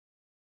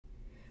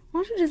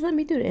Why don't you just let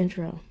me do the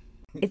intro?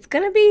 It's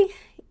going to be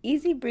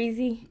easy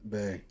breezy,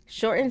 Bae,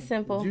 short and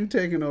simple, you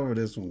taking over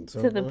this one.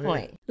 So to the go ahead.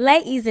 point.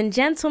 Ladies and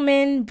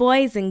gentlemen,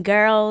 boys and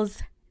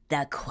girls,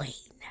 the queen.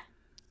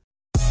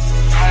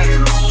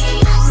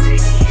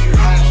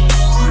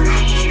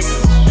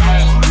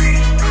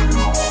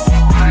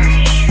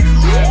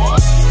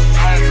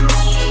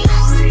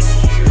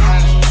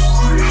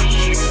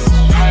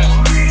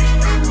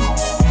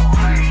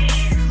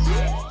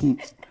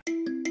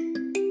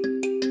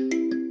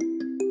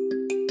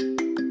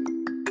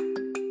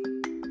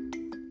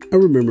 I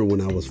remember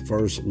when I was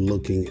first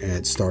looking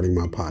at starting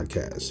my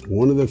podcast,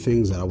 one of the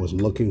things that I was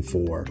looking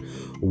for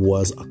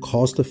was a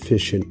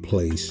cost-efficient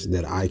place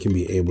that I can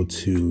be able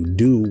to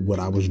do what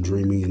I was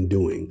dreaming and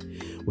doing.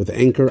 With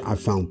Anchor, I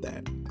found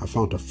that. I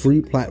found a free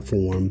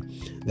platform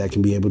that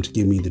can be able to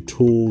give me the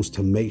tools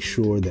to make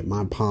sure that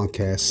my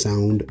podcasts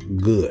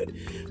sound good,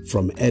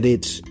 from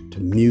edits to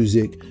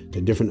music to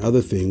different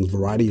other things,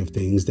 variety of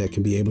things that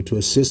can be able to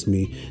assist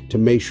me to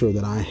make sure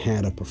that I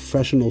had a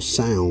professional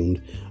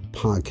sound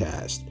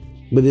podcast.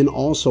 But then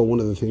also one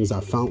of the things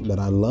I found that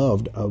I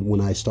loved when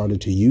I started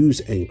to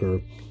use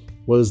Anchor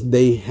was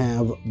they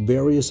have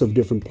various of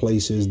different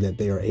places that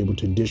they are able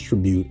to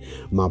distribute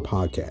my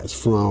podcast,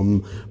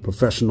 from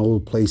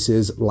professional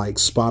places like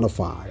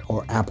Spotify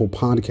or Apple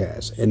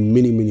Podcasts and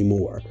many, many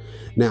more.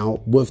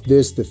 Now, with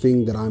this, the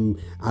thing that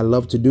I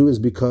love to do is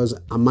because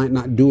I might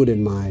not do it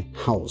in my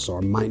house, or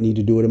I might need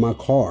to do it in my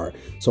car.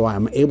 So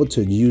I'm able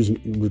to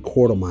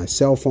record on my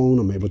cell phone.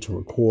 I'm able to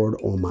record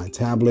on my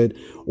tablet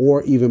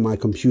or even my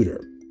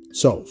computer.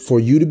 So for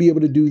you to be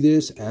able to do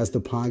this as the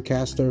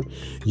podcaster,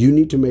 you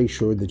need to make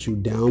sure that you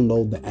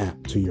download the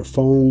app to your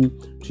phone,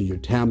 to your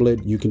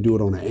tablet. You can do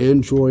it on an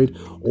Android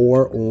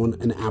or on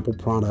an Apple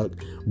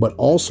product. But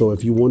also,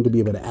 if you want to be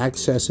able to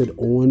access it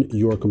on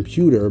your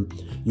computer,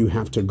 you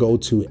have to go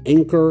to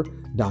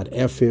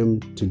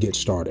anchor.fm to get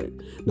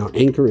started. Now,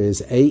 Anchor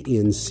is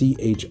ANCHOR.FM.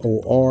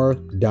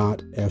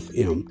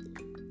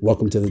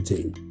 Welcome to the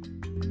team.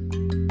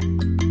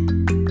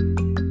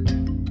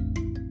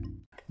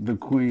 The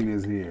queen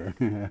is here.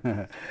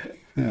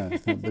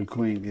 The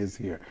queen is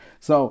here.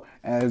 So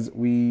as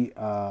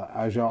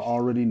y'all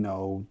already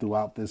know,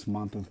 throughout this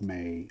month of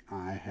May,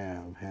 I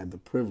have had the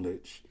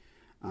privilege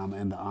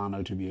and the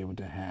honor to be able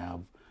to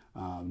have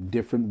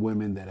different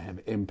women that have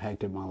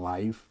impacted my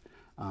life,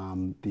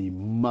 the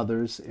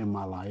mothers in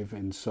my life.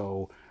 And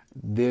so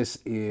this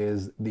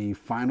is the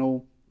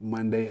final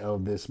Monday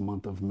of this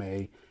month of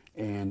May,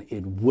 and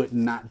it would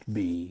not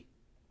be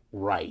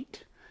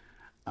right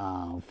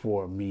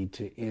for me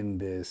to end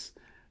this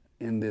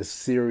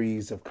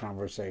series of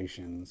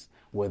conversations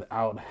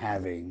without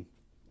having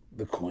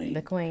the queen.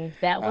 The queen.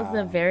 That was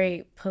a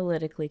very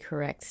politically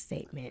correct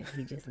statement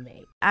he just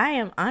made. I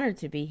am honored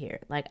to be here.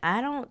 Like, I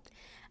don't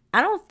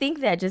think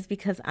that just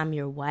because I'm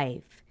your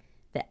wife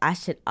that I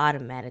should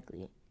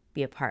automatically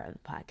be a part of the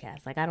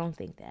podcast. Like, I don't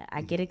think that.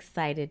 I get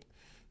excited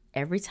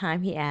every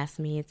time he asks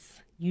me.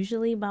 It's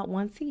usually about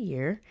once a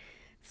year.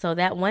 So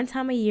that one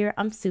time a year,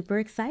 I'm super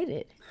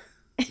excited.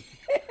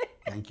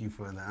 Thank you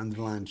for the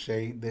underlying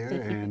shade there.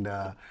 And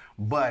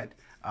but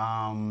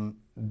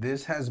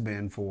this has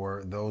been,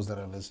 for those that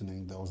are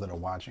listening, those that are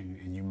watching,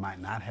 and you might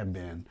not have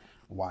been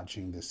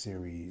watching the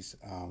series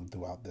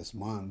throughout this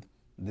month.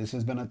 This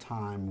has been a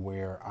time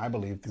where I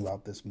believe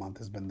throughout this month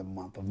has been the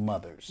month of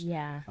mothers.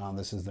 Yeah.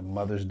 This is the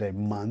Mother's Day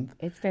month.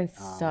 It's been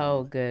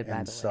so good, by the way.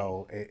 And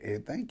so,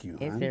 thank you.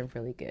 It's been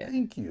really good.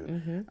 Thank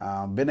you.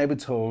 Been able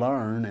to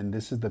learn, and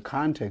this is the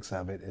context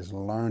of it, is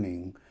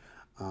learning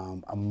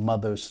a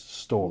mother's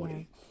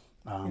story.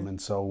 Yeah.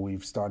 And so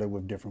we've started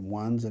with different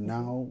ones, and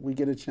now we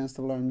get a chance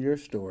to learn your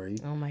story.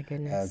 Oh my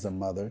goodness. As a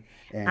mother.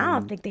 And I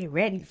don't think they're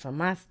ready for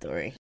my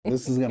story.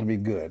 This is going to be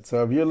good.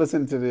 So if you're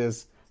listening to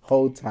this,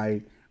 hold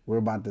tight. We're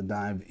about to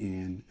dive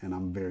in, and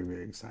I'm very,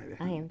 very excited.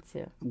 I am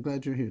too. I'm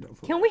glad you're here, though.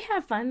 Can we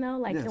have fun, though?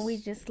 Like, yes. Can we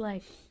just,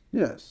 like...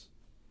 Yes.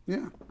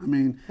 Yeah. I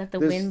mean... Let the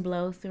wind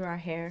blow through our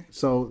hair.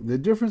 So the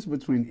difference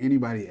between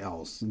anybody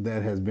else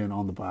that has been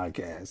on the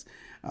podcast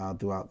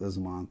throughout this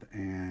month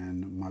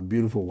and my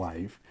beautiful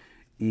wife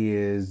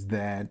is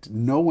that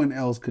no one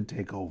else could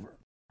take over.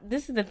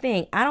 This is the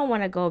thing. I don't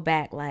want to go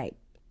back, like,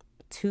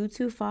 too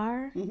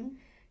far. Mm-hmm.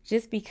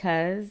 Just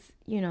because,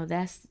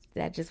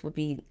 that just would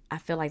be, I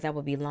feel like that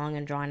would be long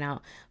and drawn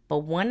out. But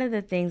one of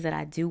the things that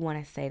I do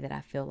want to say that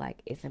I feel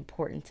like is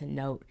important to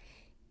note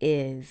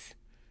is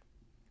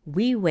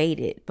we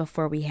waited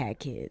before we had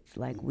kids.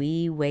 Like,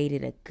 we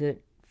waited a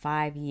good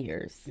 5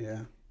 years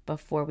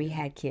before we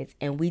had kids.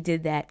 And we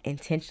did that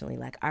intentionally.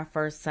 Like, our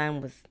first son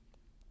was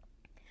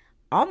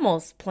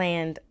almost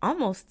planned,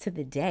 almost to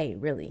the day,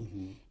 really.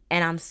 Mm-hmm.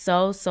 And I'm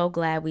so, so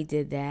glad we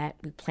did that.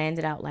 We planned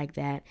it out like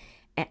that.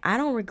 And I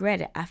don't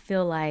regret it. I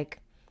feel like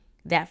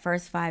that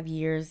first 5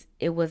 years,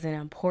 it was an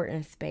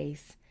important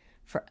space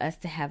for us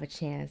to have a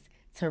chance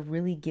to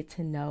really get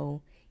to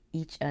know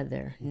each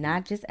other,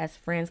 not just as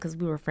friends because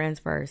we were friends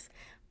first,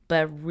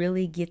 but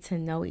really get to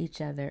know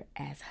each other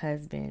as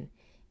husband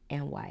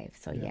and wife.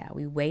 So yeah,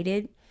 we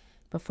waited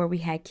before we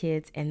had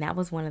kids, and that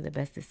was one of the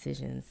best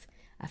decisions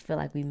I feel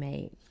like we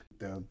made.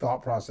 The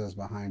thought process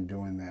behind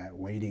doing that,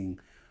 waiting,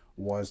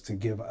 was to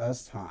give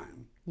us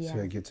time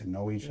to get to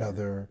know each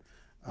other.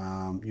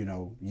 You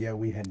know,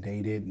 we had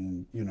dated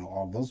and, you know,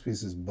 all those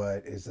pieces,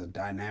 but it's a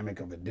dynamic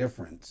of a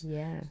difference.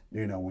 Yeah.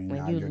 You know, when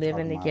now you you're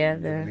living talking together.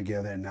 about living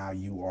together, and now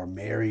you are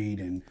married,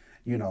 and,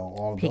 you know,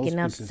 all picking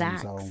those up pieces.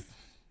 socks And so,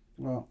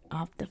 well,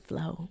 off the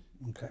floor.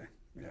 Okay,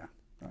 yeah.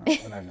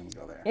 We're not gonna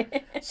go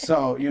there.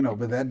 So, you know,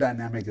 but that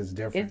dynamic is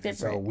different. It's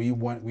different.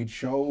 So we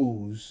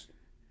chose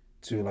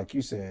to, like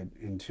you said,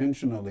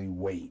 intentionally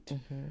wait,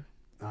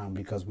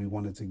 because we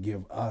wanted to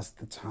give us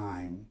the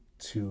time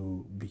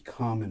to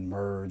become and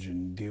merge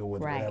and deal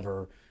with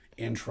whatever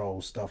intro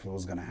stuff that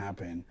was going to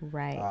happen.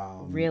 Right.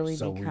 Really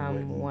so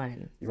become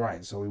one.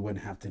 Right. So we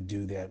wouldn't have to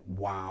do that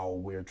while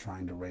we're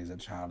trying to raise a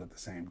child at the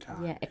same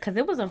time. Yeah, because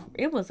it was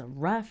a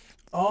rough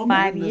 5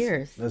 man,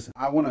 years. Listen,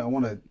 I want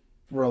to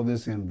throw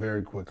this in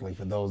very quickly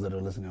for those that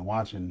are listening and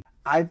watching.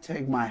 I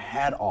take my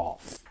hat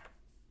off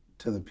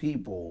to the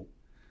people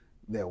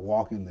that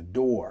walk in the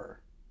door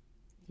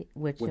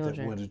with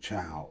children, with a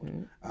child.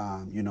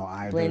 You know,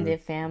 either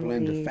blended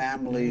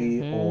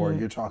family, or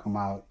you're talking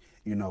about,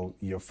 you know,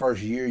 your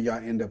first year y'all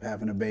end up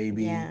having a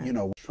baby. You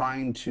know,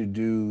 trying to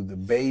do the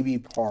baby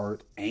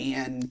part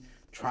and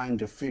trying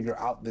to figure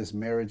out this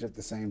marriage at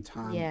the same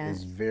time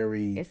is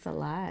very. It's a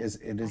lot.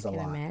 It is a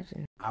lot.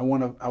 Imagine. I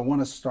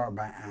want to start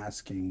by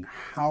asking,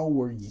 how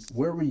were you?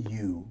 Where were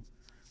you?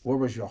 Where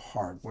was your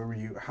heart? Where were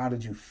you? How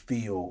did you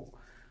feel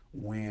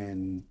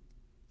when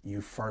you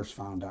first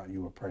found out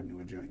you were pregnant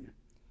with Junior?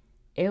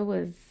 It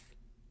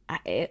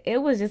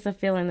was just a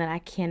feeling that I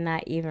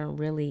cannot even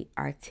really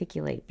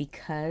articulate,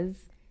 because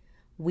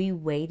we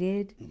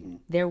waited.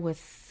 There was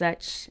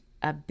such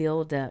a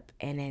buildup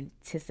and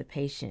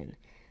anticipation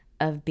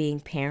of being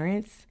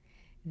parents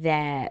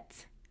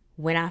that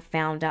when I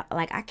found out,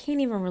 like, I can't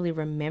even really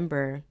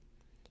remember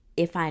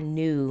if I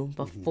knew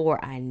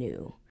before I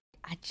knew.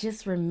 I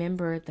just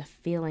remember the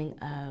feeling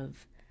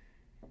of,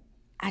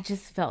 I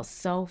just felt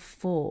so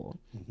full.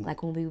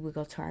 Like when we would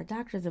go to our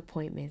doctor's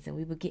appointments and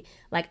we would get,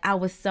 like, I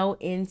was so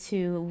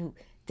into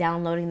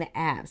downloading the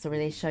apps where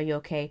they show you,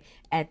 okay,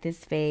 at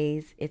this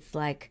phase, it's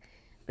like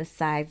the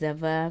size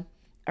of a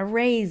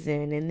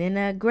raisin, and then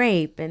a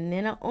grape, and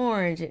then an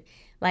orange.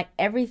 Like,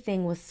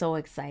 everything was so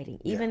exciting.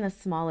 Even the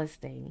smallest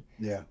thing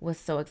was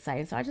so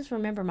exciting. So I just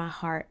remember my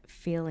heart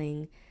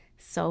feeling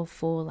so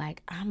full,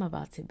 like, I'm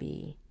about to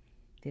be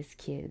this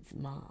kid's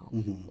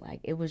mom. Like,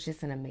 it was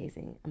just an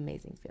amazing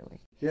feeling.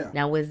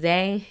 Now with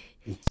Zay,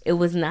 it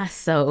was not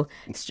so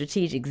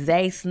strategic.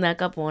 Zay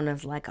snuck up on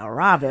us like a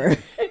robber.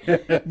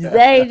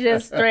 Zay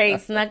just straight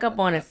snuck up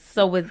on us.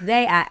 So with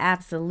Zay, I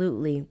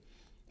absolutely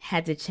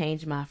had to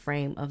change my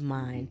frame of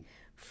mind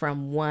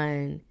from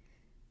 1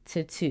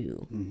 to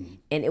 2.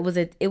 And it was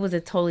a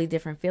totally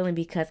different feeling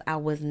because I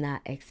was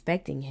not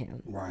expecting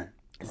him. Right.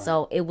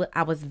 So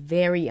I was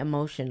very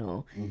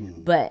emotional,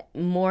 but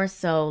more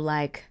so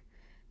like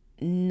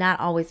not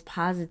always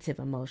positive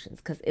emotions,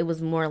 because it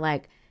was more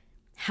like,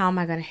 how am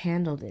I going to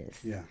handle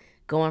this?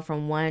 Going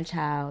from 1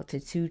 child to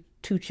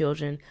two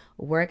children,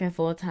 working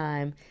full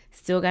time,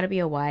 still got to be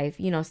a wife,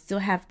 you know, still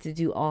have to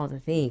do all the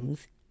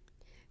things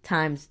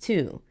times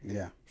 2.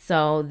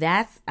 So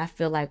that's, I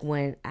feel like,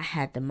 when I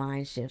had the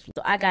mind shift.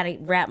 So I got to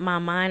wrap my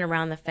mind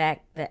around the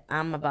fact that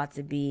I'm about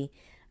to be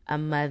a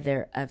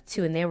mother of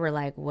 2. And they were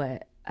like,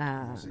 what?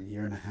 It was a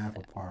year and a half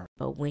apart.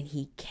 But when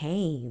he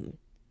came,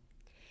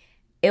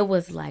 it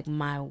was like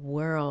my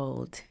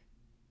world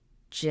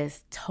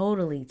just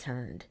totally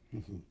turned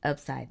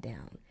upside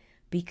down,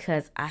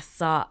 because I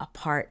saw a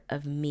part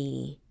of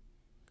me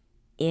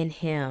in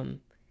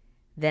him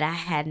that I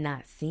had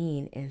not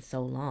seen in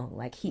so long.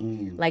 Like,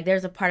 like,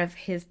 there's a part of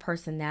his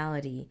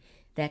personality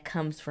that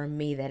comes from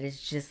me that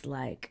is just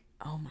like,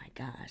 oh my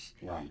gosh.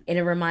 And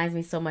it reminds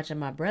me so much of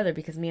my brother,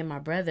 because me and my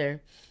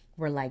brother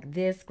were like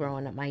this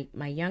growing up.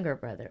 My younger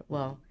brother,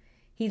 well,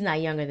 he's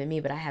not younger than me,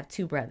 but I have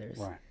 2 brothers.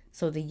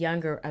 So the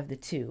younger of the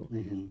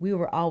 2, we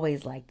were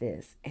always like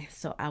this. And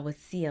so I would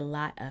see a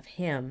lot of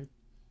him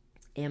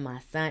in my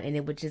son, and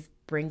it would just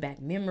bring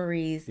back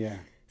memories.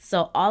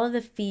 So all of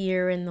the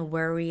fear and the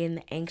worry and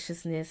the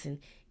anxiousness and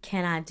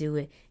can I do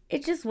it,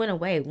 it just went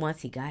away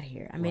once he got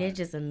here. I mean, it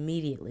just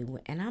immediately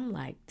went. And I'm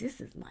like, this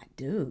is my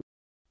dude.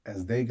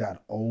 As they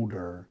got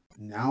older,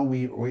 now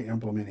we're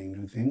implementing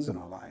new things in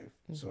our life.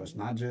 So it's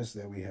not just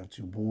that we have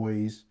 2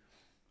 boys,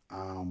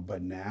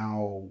 but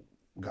now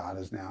God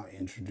has now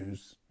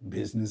introduced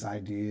business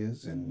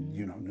ideas and,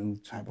 you know, new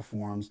type of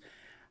forms.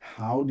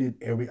 How did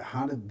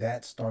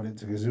that start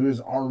to, because it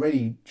was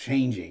already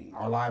changing.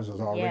 Our lives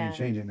was already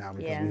changing now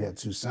because we had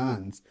 2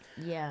 sons.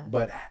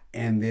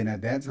 And then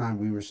at that time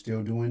we were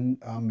still doing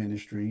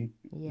ministry.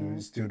 We were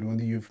still doing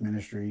the youth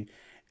ministry.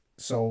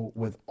 So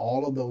with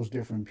all of those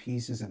different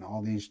pieces and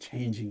all these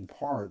changing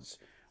parts,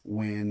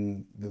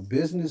 when the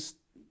business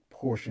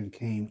portion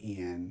came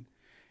in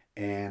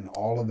and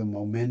all of the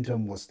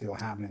momentum was still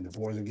happening, the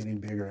boys are getting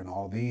bigger and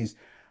all these,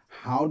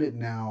 How did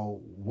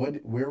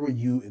where were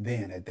you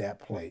then at that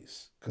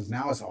place? Because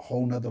now it's a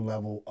whole nother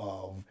level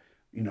of,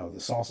 the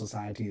Soul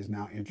Society is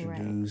now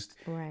introduced,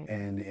 Right.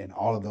 and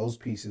all of those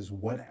pieces.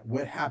 What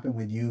happened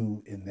with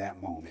you in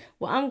that moment?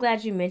 Well, I'm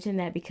glad you mentioned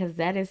that because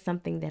that is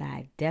something that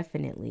I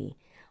definitely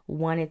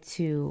wanted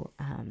to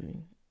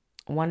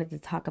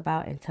talk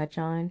about and touch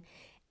on,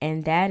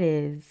 and that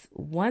is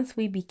once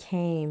we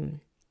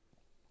became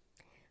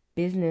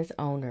business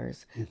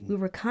owners, we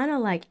were kind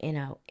of like in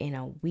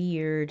a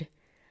weird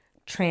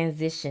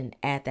transition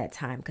at that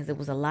time because it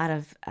was a lot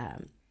of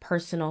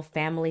personal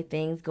family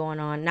things going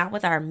on, not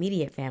with our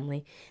immediate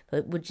family,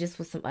 but with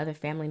some other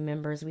family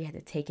members. We had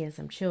to take in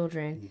some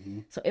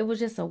children, so it was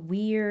just a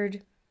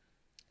weird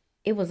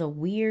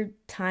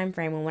time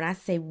frame. And when I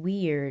say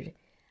weird,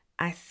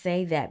 I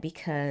say that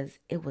because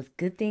it was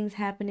good things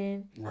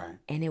happening, right,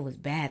 and it was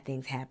bad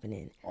things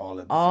happening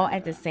all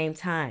at the same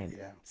time.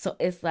 Yeah. So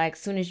it's like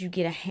soon as you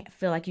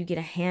feel like you get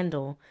a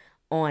handle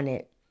on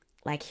it,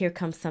 like here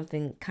comes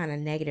something kind of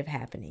negative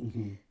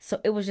happening. So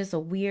it was just a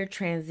weird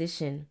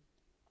transition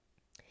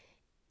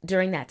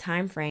during that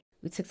time frame.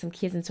 We took some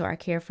kids into our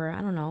care for,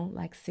 I don't know,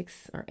 like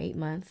 6 or 8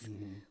 months.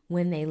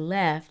 When they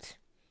left,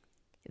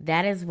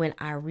 that is when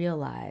I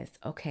realized,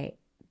 okay,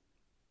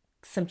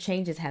 some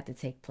changes have to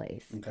take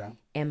place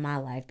in my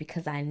life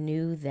because I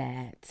knew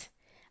that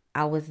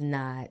I was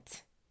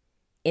not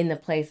in the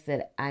place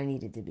that I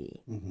needed to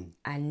be.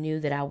 I knew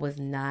that I was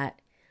not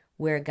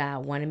where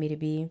God wanted me to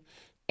be.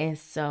 And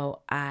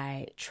so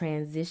I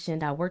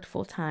transitioned. I worked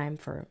full time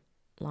for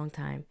a long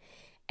time,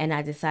 and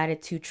I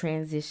decided to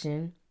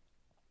transition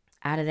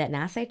out of that.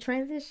 Now I say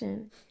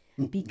transition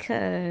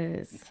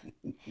because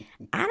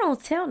I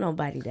don't tell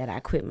nobody that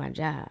I quit my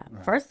job.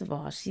 Right. First of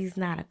all, she's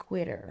not a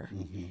quitter.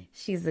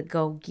 She's a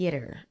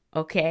go-getter,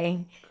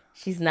 okay?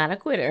 She's not a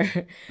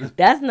quitter.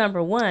 That's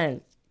number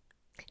one.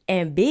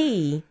 And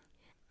B,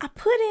 I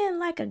put in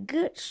like a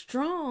good,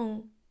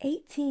 strong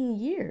 18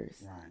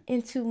 years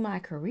into my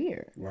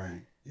career.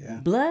 Right, yeah.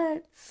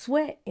 Blood,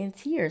 sweat, and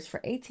tears for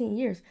 18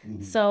 years.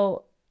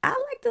 So I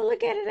like to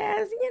look at it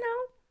as,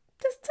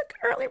 just took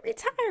early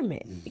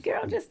retirement. The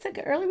girl just took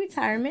an early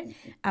retirement.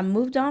 I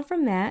moved on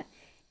from that,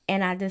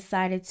 and I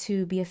decided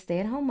to be a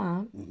stay-at-home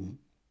mom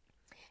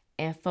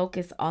and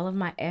focus all of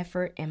my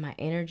effort and my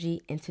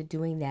energy into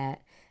doing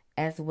that,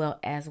 as well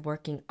as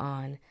working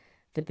on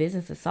the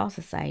business of Soul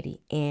Society.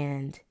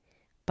 And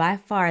by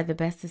far the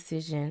best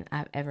decision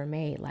I've ever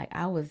made. Like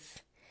I was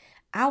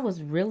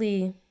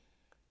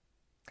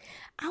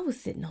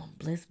sitting on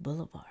Bliss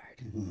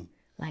Boulevard.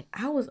 Like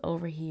I was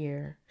over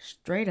here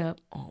straight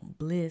up on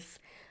Bliss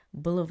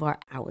Boulevard.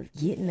 I was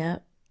getting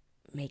up,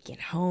 making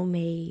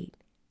homemade,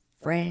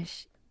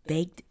 fresh,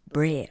 baked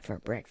bread for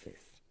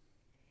breakfast.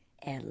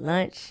 At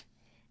lunch,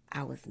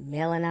 I was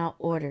mailing out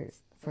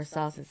orders for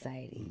Soul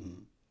Society.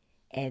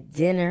 At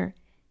dinner,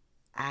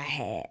 I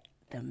had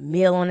the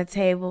meal on the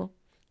table,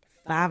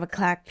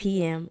 5:00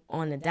 p.m.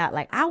 on the dot.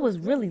 Like I was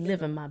really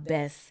living my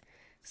best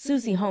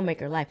Susie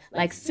Homemaker life.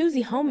 Like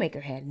Susie Homemaker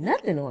had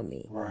nothing on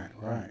me. Right.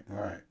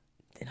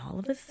 Then all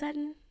of a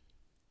sudden,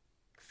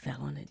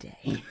 fell on a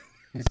day.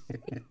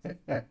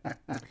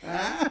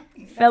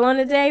 Fell on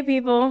a day,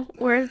 people,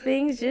 where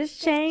things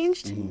just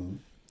changed.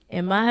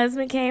 And my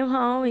husband came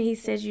home and he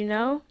said,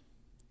 it's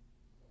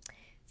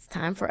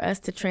time for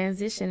us to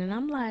transition. And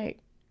I'm like,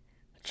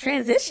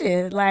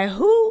 transition? Like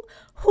who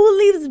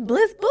leaves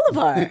Bliss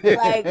Boulevard?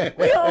 Like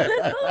we on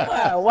Bliss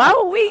Boulevard. Why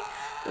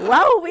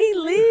would we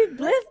leave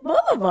Bliss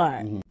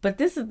Boulevard? But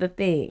this is the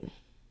thing.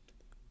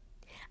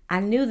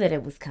 I knew that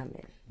it was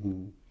coming.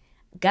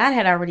 God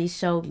had already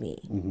showed me.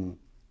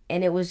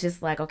 And it was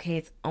just like, okay,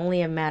 it's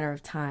only a matter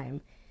of time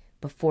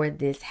before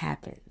this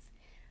happens.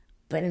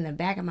 But in the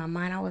back of my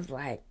mind, I was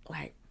like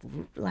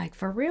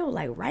for real,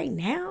 like right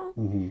now?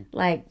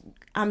 Like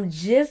I'm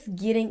just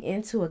getting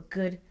into a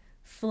good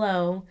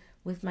flow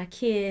with my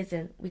kids,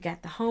 and we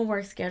got the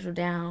homework schedule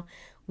down.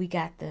 We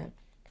got the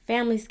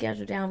family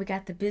schedule down. We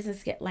got the business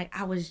schedule. Like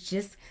I was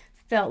just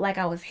felt like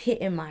I was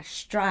hitting my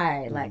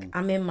stride. Like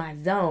I'm in my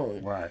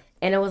zone. Right.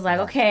 And it was like,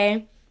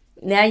 okay,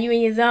 now you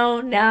in your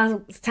zone.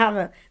 Now it's time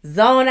to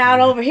zone out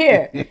over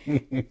here.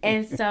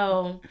 And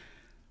so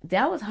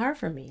that was hard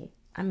for me.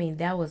 I mean,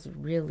 that was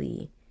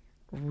really,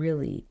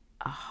 really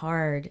a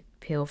hard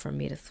pill for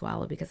me to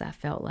swallow because I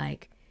felt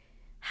like,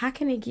 how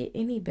can it get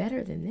any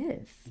better than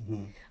this?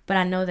 But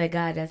I know that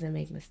God doesn't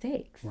make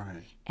mistakes.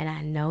 Right. And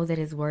I know that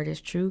his word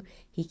is true.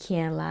 He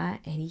can't lie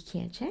and he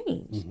can't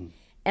change.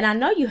 And I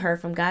know you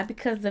heard from God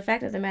because the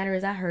fact of the matter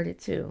is I heard it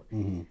too.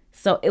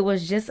 So it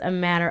was just a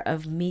matter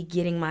of me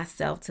getting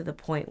myself to the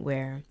point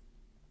where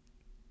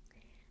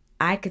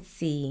I could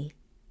see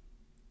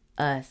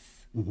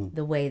us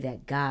the way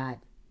that God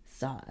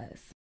saw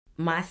us.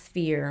 My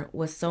sphere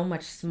was so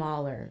much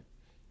smaller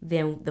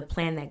than the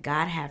plan that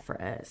God had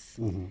for us.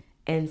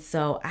 And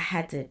so I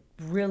had to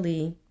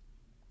really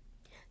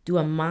do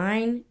a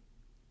mind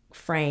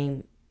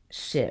frame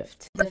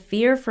shift. The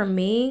fear for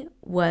me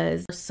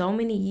was for so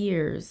many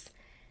years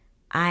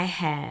I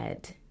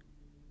had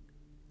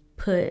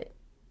put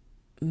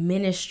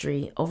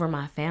ministry over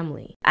my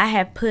family. I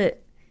had put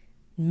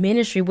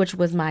ministry, which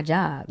was my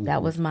job.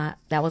 That was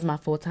my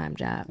full-time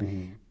job.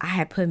 I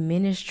had put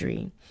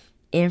ministry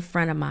in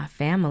front of my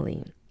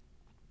family.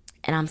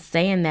 And I'm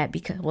saying that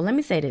because, well, let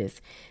me say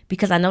this,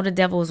 because I know the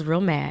devil is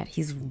real mad.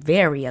 He's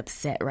very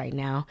upset right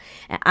now,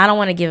 and I don't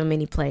want to give him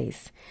any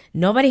place.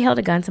 Nobody held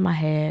a gun to my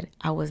head.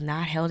 I was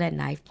not held at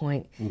knife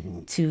point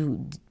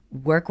to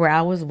work where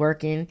I was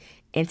working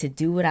and to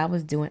do what I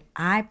was doing.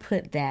 I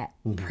put that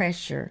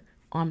pressure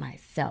on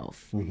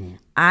myself.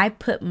 I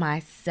put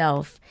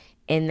myself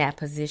in that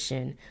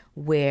position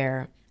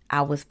where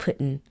I was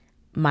putting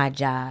my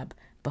job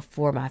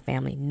before my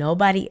family.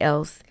 Nobody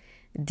else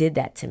did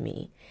that to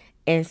me.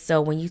 And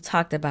so when you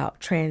talked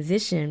about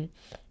transition,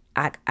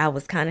 I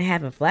was kind of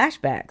having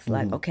flashbacks.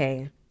 Like,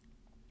 okay,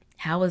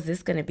 how is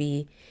this going to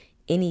be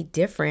any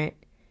different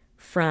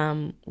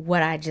from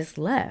what I just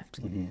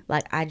left?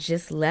 Like, I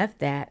just left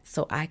that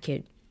so I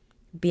could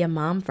be a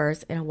mom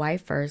first and a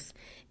wife first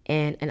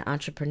and an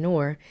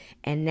entrepreneur.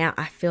 And now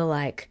I feel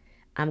like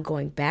I'm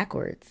going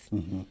backwards.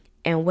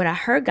 And what I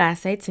heard God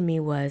say to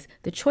me was,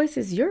 the choice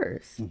is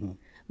yours.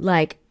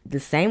 Like, the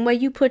same way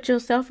you put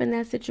yourself in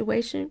that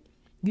situation,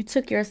 you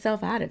took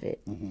yourself out of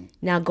it.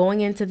 Now,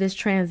 going into this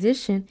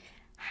transition,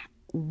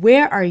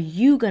 where are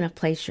you going to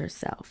place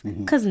yourself?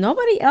 Because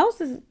nobody else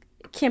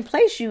can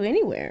place you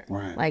anywhere.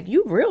 Right. Like,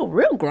 you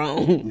real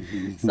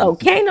grown. So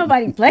can't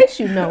nobody place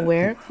you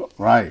nowhere.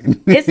 Right.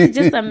 It's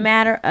just a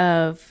matter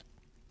of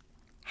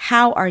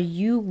how are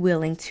you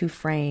willing to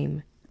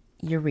frame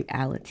your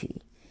reality?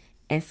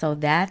 And so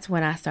that's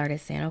when I started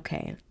saying,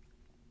 okay,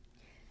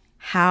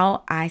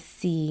 how I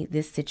see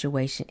this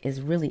situation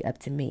is really up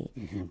to me.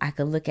 I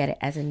could look at it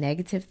as a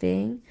negative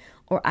thing,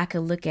 or I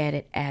could look at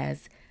it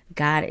as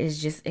God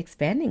is just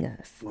expanding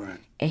us. Right.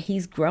 And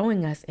he's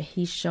growing us, and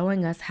he's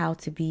showing us how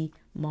to be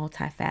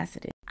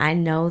multifaceted. I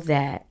know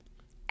that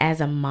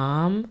as a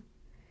mom,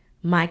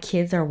 my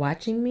kids are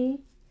watching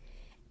me,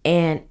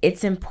 and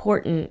it's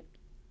important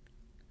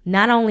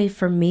not only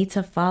for me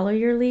to follow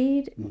your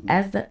lead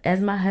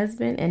as my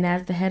husband and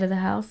as the head of the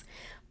house,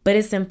 but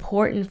it's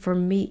important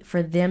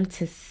for them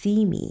to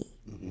see me.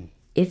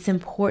 It's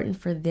important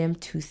for them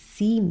to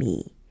see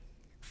me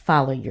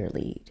follow your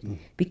lead,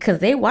 because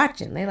they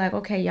watching. They like,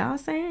 okay, y'all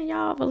saying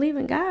y'all believe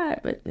in God,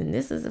 but and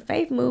this is a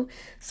faith move.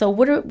 So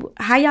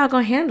how y'all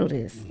gonna handle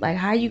this? Like,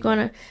 how you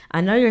gonna?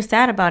 I know you're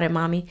sad about it,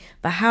 mommy,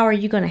 but how are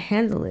you gonna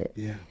handle it?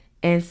 Yeah.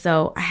 And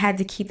so I had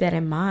to keep that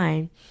in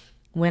mind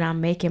when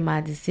I'm making my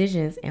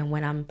decisions and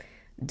when I'm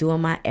doing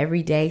my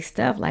everyday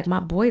stuff. Like, my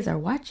boys are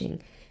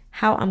watching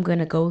how I'm going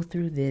to go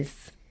through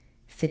this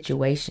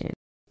situation.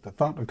 The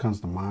thought that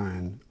comes to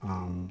mind,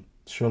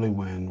 surely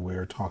when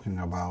we're talking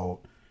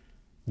about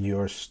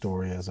your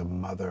story as a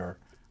mother,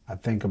 I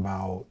think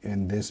about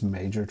in this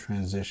major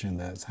transition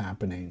that's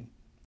happening,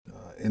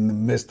 in the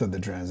midst of the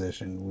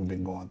transition, we've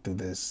been going through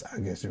this, I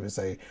guess you would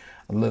say,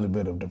 a little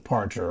bit of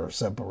departure or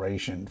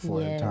separation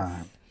for a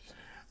time.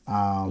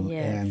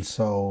 And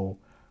so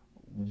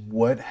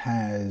what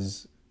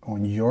has,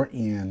 on your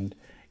end,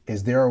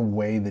 is there a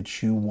way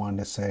that you want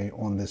to say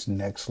on this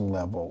next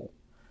level,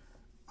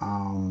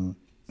 in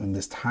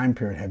this time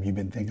period, have you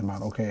been thinking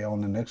about, okay,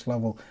 on the next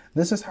level,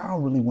 this is how I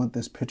really want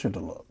this picture to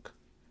look?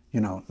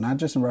 You know, not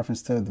just in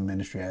reference to the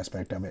ministry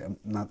aspect of it.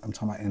 I'm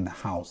talking about in the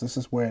house. This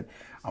is where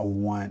I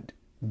want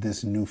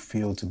this new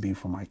field to be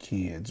for my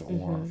kids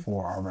or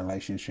for our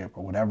relationship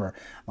or whatever.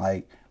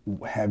 Like,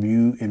 have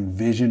you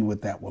envisioned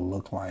what that will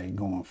look like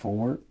going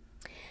forward?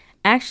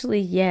 Actually,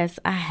 yes,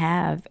 I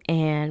have.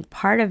 And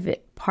part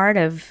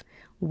of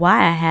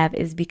why I have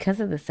is because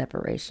of the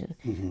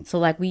separation. So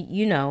like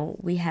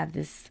we have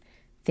this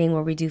thing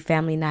where we do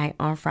family night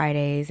on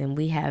Fridays and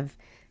we have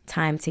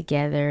time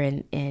together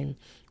and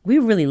we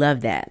really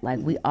love that. Like,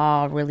 we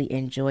all really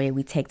enjoy it.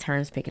 We take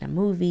turns picking a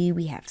movie.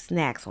 We have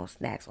snacks on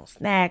snacks on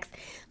snacks.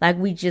 Like,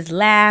 we just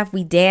laugh.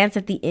 We dance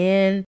at the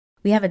end.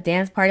 We have a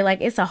dance party. Like,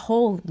 it's a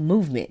whole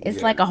movement.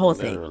 It's like a whole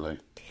thing.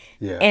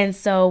 Yeah. And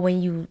so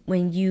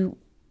when you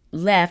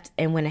left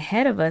and went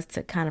ahead of us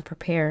to kind of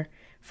prepare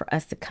for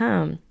us to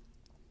come,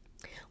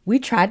 we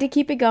tried to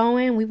keep it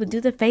going. We would do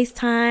the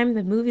FaceTime,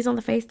 the movies on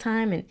the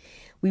FaceTime, and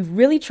we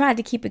really tried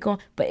to keep it going,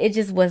 but it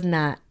just was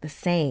not the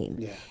same.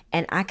 Yeah.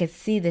 And I could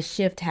see the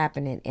shift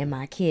happening in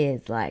my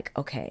kids. Like,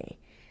 okay,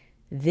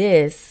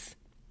 this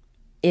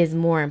is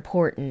more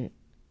important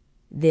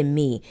than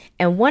me.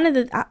 And one of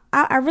the,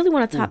 I really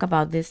want to talk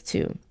about this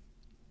too,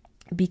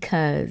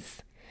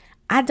 because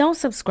I don't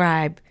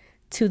subscribe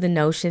to the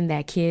notion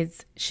that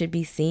kids should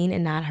be seen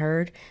and not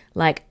heard.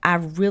 Like, I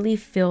really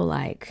feel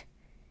like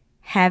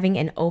having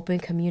an open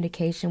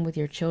communication with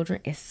your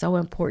children is so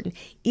important,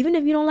 even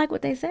if you don't like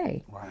what they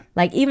say. Right.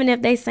 Like, even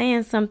if they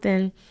saying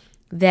something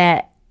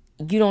that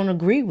you don't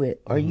agree with,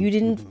 or you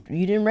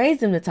didn't raise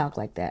them to talk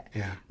like that.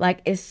 Yeah.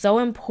 Like, it's so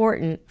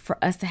important for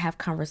us to have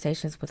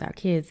conversations with our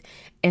kids.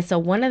 And so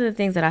one of the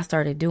things that I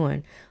started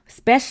doing,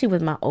 especially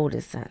with my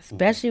oldest son,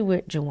 especially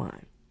with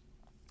Jawan,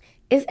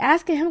 is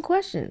asking him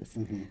questions.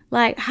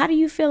 Like, how do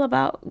you feel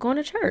about going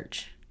to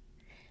church?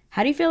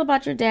 How do you feel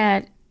about your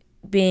dad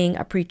being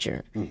a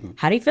preacher?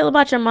 How do you feel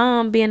about your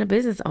mom being a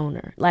business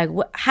owner? Like,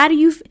 how do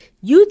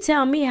you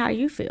tell me how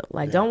you feel.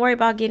 Like, don't worry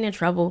about getting in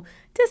trouble.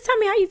 Just tell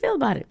me how you feel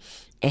about it.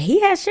 And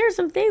he has shared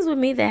some things with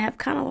me that have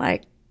kind of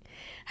like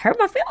hurt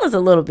my feelings a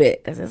little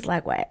bit. Because it's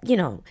like, well, you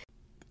know,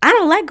 I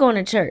don't like going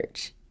to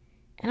church.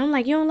 And I'm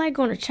like, you don't like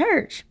going to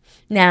church?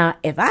 Now,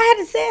 if I had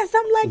to say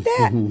something like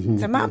that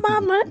to my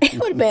mama, it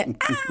would have been,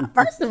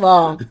 first of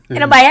all, ain't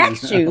nobody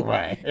asked you.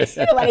 Right.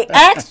 Nobody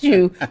asked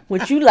you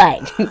what you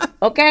like,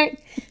 okay?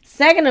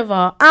 Second of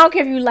all, I don't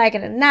care if you like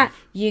it or not,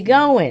 you're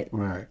going.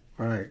 Right,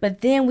 right.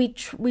 But then we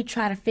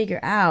try to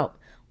figure out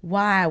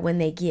why when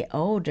they get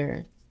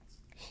older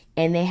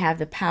and they have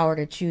the power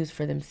to choose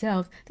for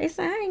themselves, they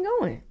say, I ain't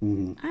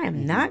going. I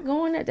am not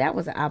going. That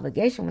was an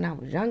obligation when I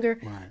was younger.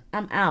 Right.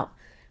 I'm out.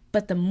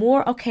 But the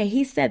more, okay,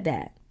 he said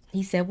that.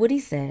 He said what he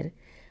said.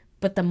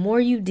 But the more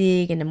you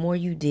dig and the more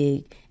you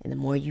dig and the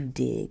more you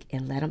dig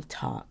and let them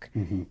talk,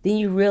 then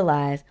you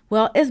realize,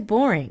 well, it's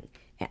boring.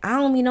 And I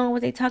don't even know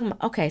what they talking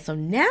about. Okay, so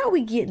now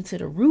we get into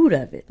the root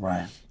of it.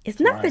 Right.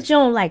 It's not that you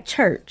don't like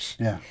church.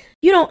 Yeah.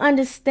 You don't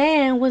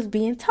understand what's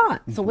being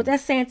taught. So what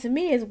that's saying to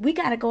me is we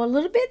got to go a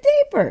little bit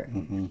deeper.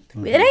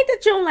 It ain't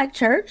that you don't like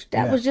church.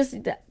 That was just,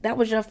 that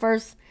was your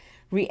first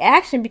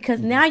reaction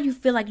because now you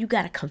feel like you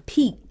got to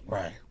compete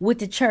with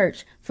the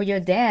church for your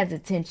dad's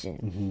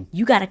attention.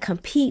 You got to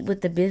compete with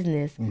the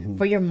business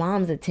for your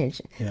mom's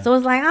attention. So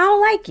it's like, I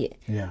don't like it.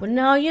 But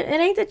no, it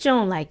ain't that you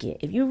don't like it.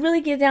 If you really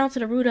get down to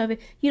the root of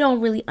it, you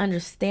don't really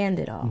understand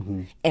it all.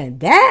 And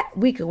that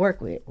we could work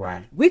with.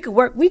 Right. We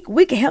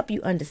could help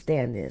you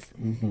understand this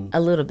a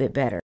little bit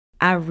better.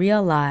 I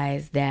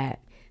realized that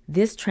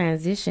this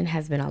transition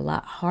has been a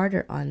lot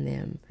harder on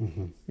them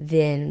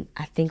than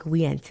I think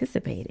we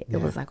anticipated. It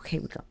was like, okay,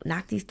 we go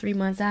knock these 3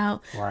 months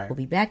out. Right. We'll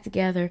be back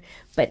together.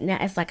 But now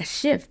it's like a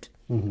shift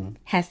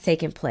has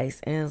taken place.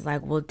 And it's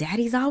like, well,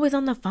 daddy's always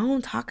on the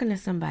phone talking to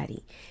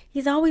somebody.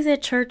 He's always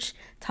at church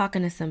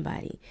talking to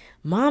somebody.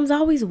 Mom's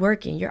always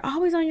working. You're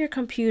always on your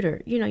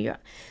computer. You know,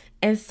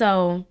 and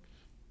so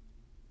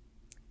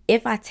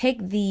if I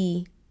take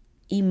the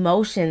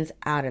emotions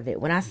out of it.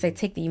 When I say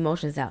take the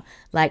emotions out,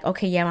 like,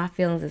 okay, yeah, my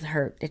feelings is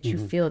hurt that you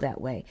feel that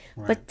way.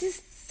 But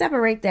just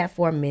separate that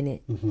for a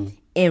minute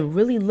and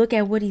really look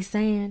at what he's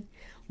saying,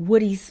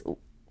 what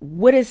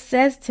it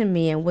says to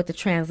me and what the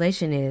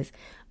translation is.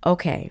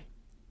 Okay,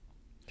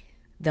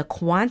 the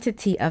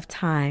quantity of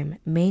time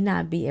may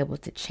not be able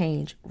to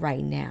change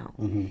right now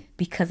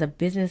because a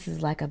business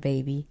is like a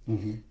baby.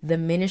 The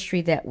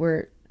ministry that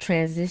we're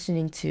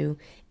transitioning to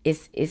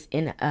is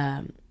in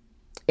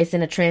it's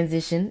in a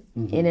transition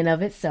in and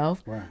of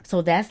itself. Right.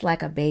 So that's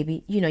like a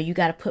baby. You know, you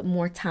got to put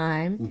more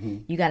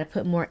time. You got to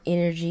put more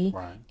energy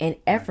and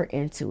effort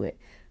into it.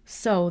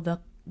 So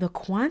the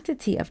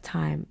quantity of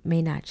time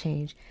may not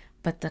change,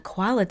 but the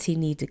quality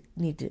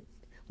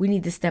we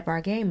need to step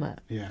our game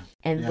up.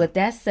 And what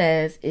that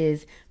says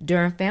is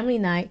during family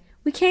night,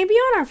 we can't be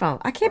on our phone.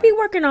 I can't be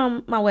working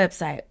on my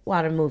website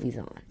while the movie's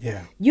on.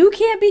 You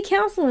can't be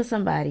counseling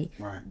somebody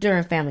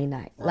during family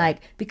night.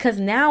 Like, because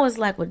now it's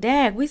like, well,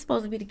 Dad, we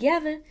supposed to be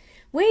together.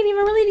 We ain't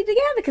even really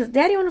together because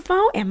Daddy on the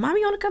phone and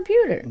Mommy on the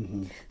computer.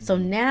 So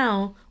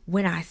now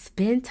when I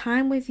spend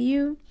time with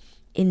you,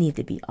 it needs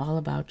to be all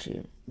about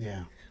you.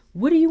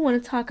 What do you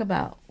want to talk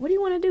about? What do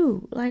you want to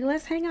do? Like,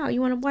 let's hang out.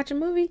 You want to watch a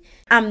movie?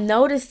 I'm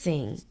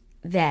noticing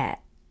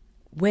that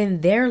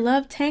when their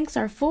love tanks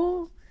are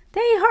full,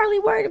 they ain't hardly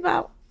worried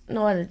about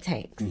no other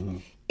tanks.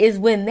 Is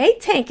when they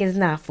tank is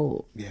not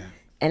full.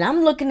 And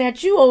I'm looking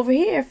at you over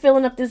here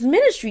filling up this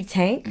ministry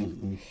tank.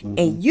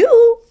 And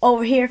you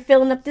over here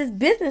filling up this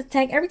business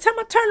tank. Every time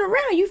I turn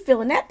around, you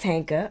filling that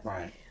tank up.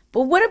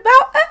 But what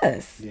about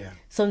us?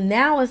 So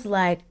now it's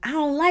like, I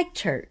don't like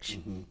church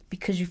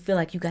because you feel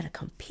like you got to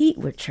compete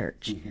with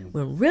church.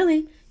 When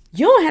really,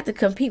 you don't have to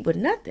compete with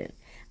nothing.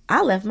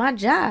 I left my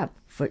job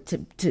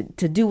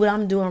to do what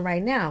I'm doing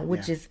right now,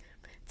 which is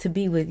to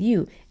be with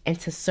you and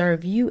to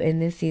serve you in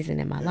this season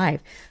in my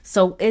life.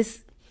 So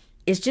it's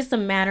just a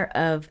matter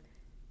of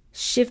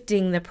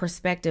shifting the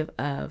perspective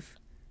of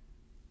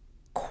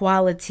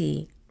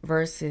quality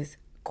versus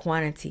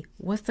quantity.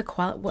 What's the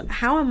quality?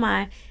 How am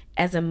I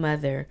as a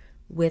mother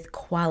with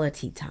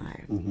quality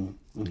time?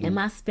 Am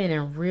I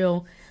spending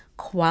real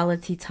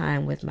quality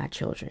time with my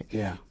children?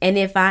 And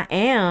if I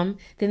am,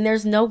 then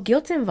there's no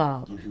guilt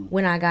involved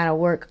when I gotta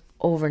work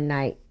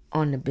overnight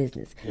on the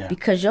business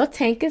because your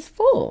tank is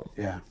full.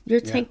 Your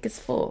tank is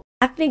full.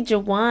 I think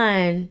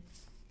Jawan,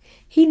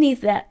 he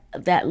needs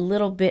that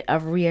little bit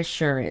of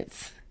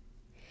reassurance,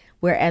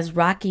 whereas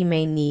Rocky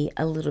may need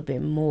a little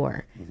bit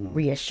more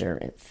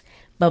reassurance.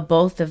 But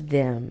both of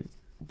them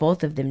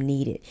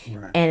need it.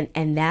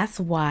 And that's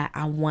why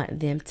I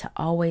want them to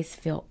always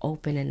feel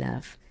open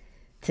enough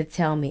to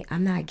tell me,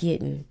 I'm not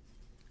getting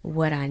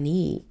what I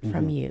need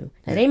from you.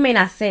 Now, they may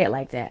not say it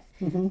like that,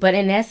 but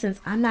in essence,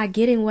 I'm not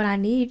getting what I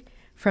need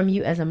from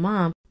you as a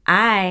mom.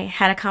 I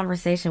had a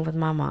conversation with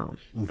my mom.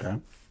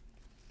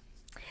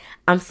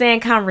 I'm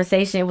saying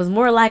conversation. It was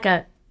more like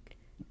a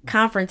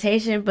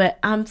confrontation, but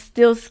I'm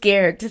still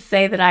scared to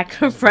say that I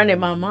confronted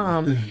my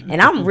mom,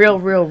 and I'm real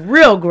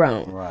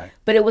grown. Right.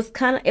 But it was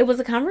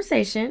a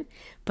conversation,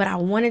 but I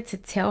wanted to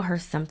tell her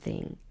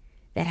something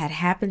that had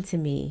happened to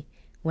me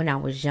when I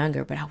was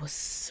younger, but I was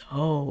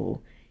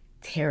so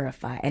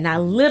terrified. And I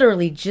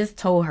literally just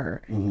told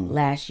her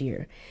last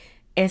year.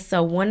 And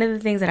so one of the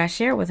things that I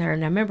shared with her,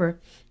 and I remember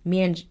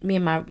me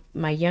and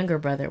my younger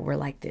brother were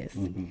like this.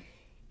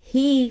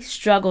 He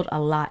struggled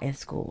a lot in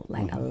school,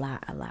 like a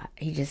lot.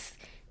 He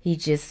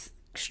just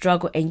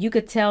struggled, and you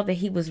could tell that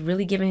he was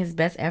really giving his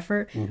best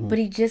effort, but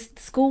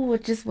school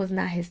was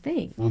not his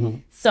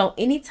thing. So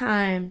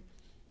anytime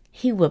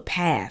he would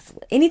pass,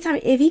 anytime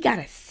if he got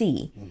a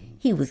C,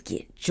 he would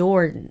get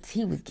Jordans,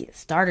 he would get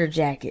starter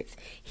jackets,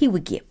 he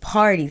would get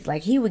parties,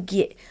 like he would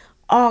get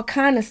all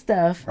kind of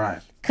stuff. Right.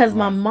 Because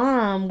my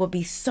mom would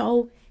be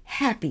so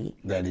happy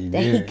that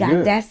he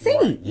got that C.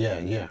 Right.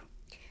 Yeah.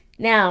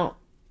 Now,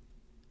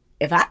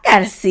 if I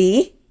got a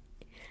C,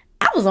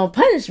 I was on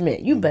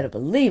punishment. You better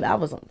believe I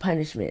was on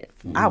punishment.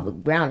 I was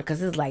grounded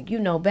because it's like, you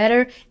know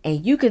better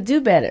and you could do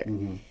better.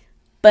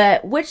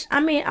 But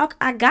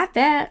I got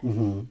that.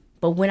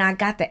 But when I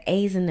got the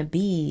A's and the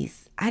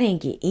B's, I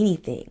didn't get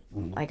anything.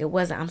 Like it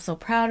wasn't, I'm so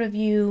proud of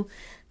you.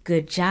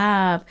 Good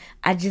job.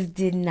 I just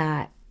did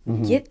not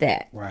get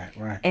that.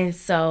 Right. And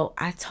so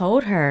I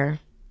told her,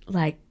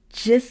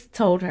 just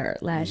told her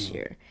last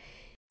year.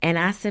 And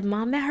I said,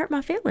 Mom, that hurt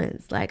my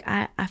feelings. Like,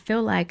 I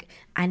feel like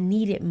I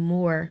needed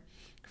more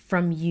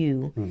from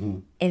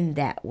you in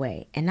that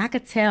way. And I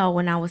could tell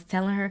when I was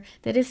telling her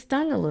that it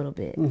stung a little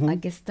bit.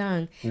 Like it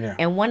stung. Yeah.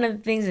 And one of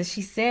the things that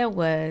she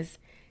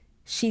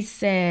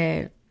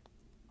said,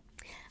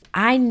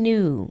 I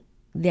knew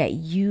that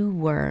you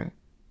were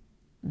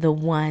the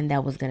one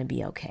that was going to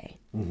be okay.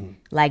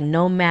 Like,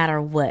 no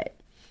matter what,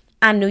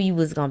 I knew you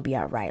was going to be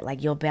all right.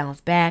 Like, you'll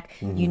bounce back.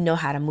 You know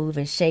how to move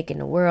and shake in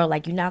the world.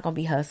 Like, you're not going to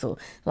be hustled.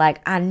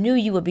 Like, I knew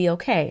you would be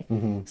okay.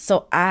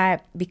 So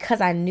because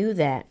I knew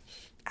that,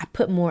 I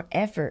put more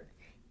effort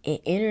and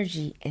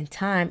energy and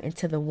time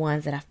into the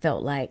ones that I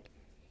felt like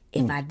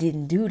if I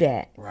didn't do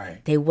that,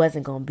 they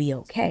wasn't going to be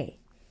okay.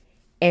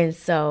 And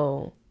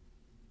so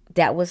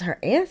that was her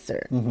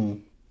answer.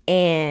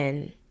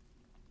 And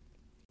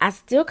I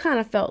still kind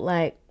of felt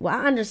like, well,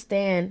 I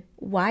understand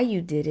why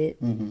you did it,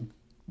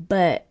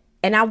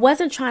 and I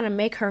wasn't trying to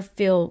make her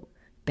feel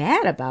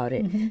bad about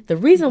it. The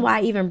reason why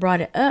I even brought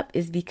it up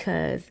is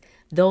because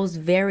those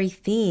very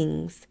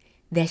things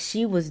that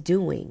she was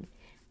doing,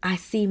 I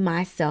see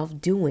myself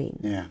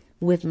doing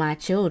with my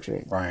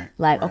children.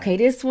 Okay,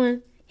 this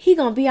one, he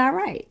gonna be all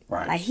right.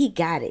 Like, he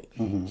got it.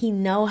 He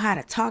know how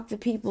to talk to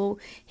people.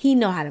 He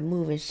know how to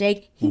move and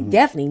shake. He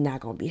definitely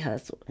not gonna be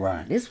hustled.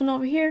 This one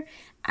over here,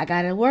 I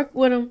gotta work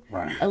with him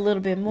a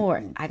little bit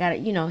more. I gotta,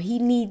 he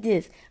need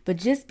this. But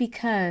just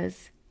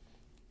because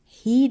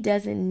he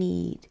doesn't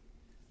need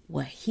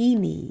what he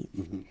needs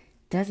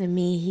doesn't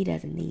mean he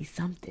doesn't need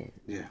something.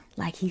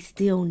 Like, he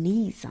still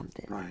needs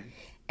something.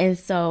 And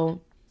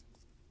so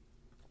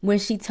when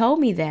she told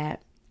me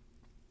that,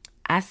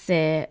 I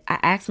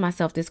asked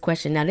myself this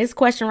question. Now, this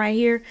question right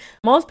here,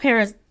 most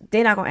parents,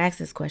 they're not going to ask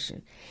this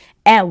question.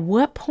 At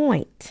what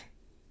point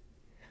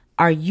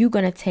are you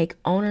going to take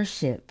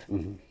ownership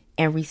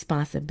and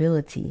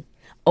responsibility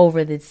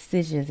over the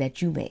decisions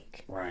that you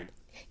make?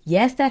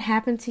 Yes, that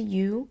happened to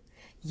you.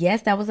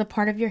 Yes, that was a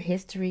part of your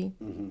history.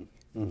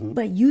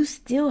 But you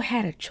still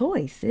had a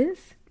choice,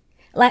 sis.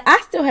 Like, I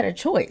still had a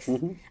choice.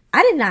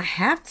 I did not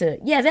have to.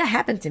 Yeah, that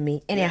happened to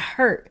me, and it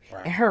hurt.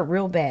 It hurt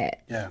real bad.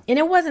 And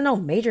it wasn't no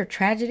major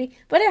tragedy,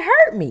 but it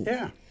hurt me.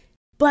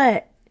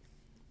 But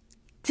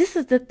this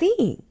is the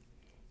thing.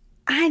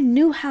 I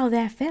knew how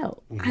that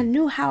felt. I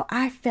knew how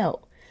I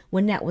felt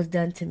when that was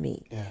done to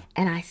me.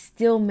 And I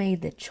still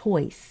made the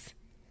choice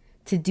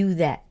to do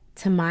that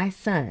to my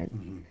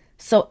son.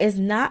 So it's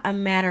not a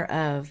matter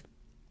of,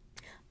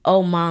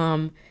 oh,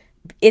 Mom,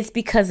 it's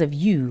because of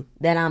you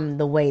that I'm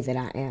the way that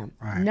I am.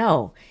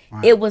 No,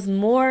 it was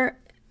more,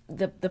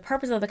 the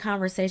purpose of the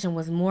conversation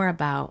was more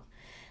about,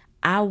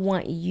 I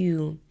want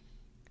you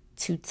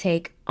to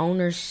take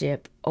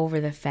ownership over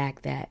the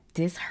fact that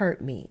this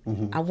hurt me.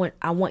 I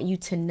want you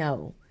to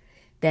know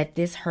that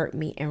this hurt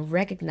me and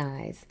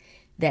recognize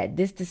that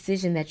this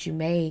decision that you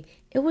made,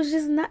 it was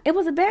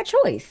a bad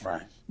choice.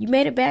 You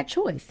made a bad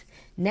choice.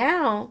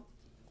 Now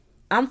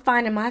I'm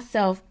finding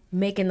myself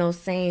making those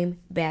same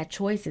bad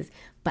choices,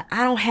 but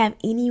I don't have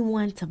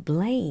anyone to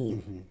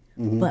blame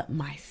but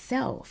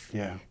myself.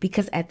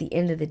 Because at the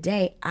end of the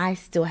day, I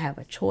still have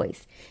a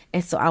choice.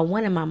 And so I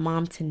wanted my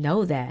mom to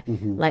know that.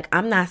 Like,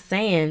 I'm not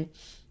saying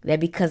that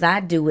because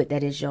I do it,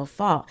 that it's your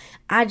fault.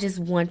 I just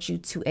want you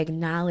to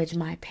acknowledge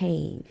my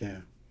pain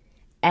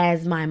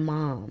as my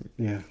mom.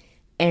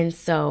 And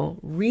so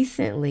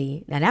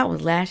recently, now that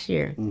was last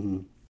year,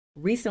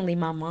 recently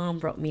my mom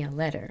wrote me a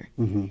letter.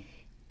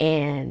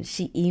 And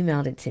she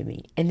emailed it to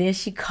me. And then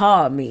she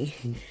called me.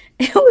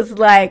 It was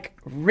like,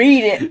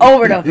 read it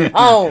over the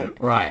phone.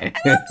 And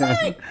I was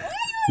like,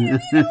 what are you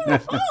reading on the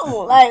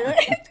phone?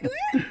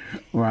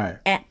 Like,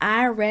 and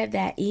I read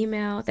that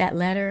email, that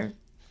letter,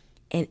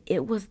 And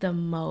it was the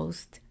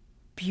most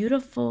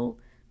beautiful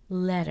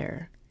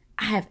letter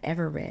I have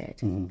ever read.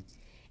 And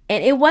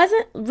it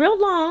wasn't real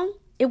long.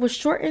 It was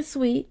short and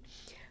sweet.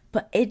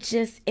 But it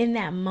just, in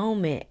that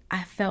moment,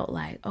 I felt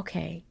like,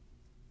 okay,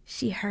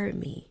 she heard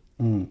me.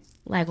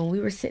 Like when we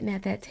were sitting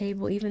at that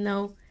table, even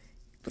though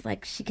it was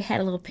like she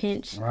had a little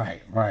pinch. Right.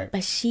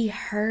 But she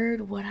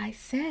heard what I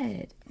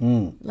said.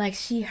 Like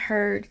she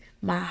heard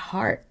my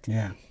heart.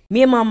 Yeah.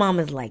 Me and my mom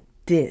is like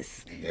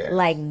this. Yeah.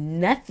 Like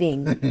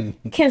nothing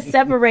can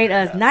separate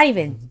us. Not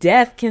even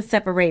death can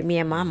separate me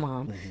and my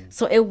mom.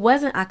 So it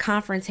wasn't a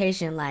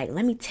confrontation like,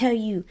 let me tell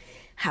you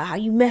how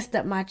you messed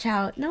up my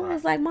child. No, it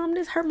was like, Mom,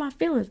 this hurt my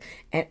feelings.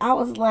 And I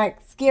was like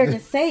scared to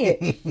say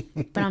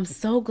it. But I'm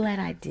so glad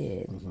I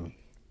did.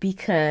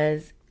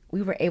 Because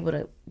we were able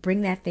to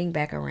bring that thing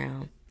back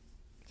around.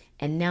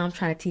 And now I'm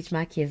trying to teach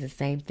my kids the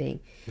same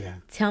thing. Yeah.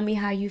 Tell me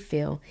how you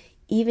feel,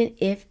 even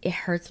if it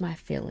hurts my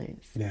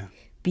feelings. Yeah.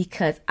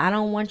 Because I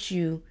don't want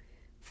you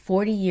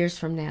 40 years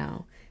from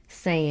now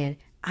saying,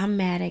 I'm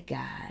mad at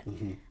God.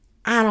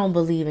 I don't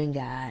believe in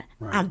God.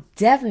 Right. I'm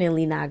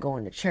definitely not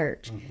going to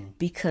church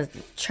because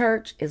the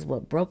church is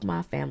what broke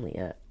my family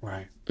up.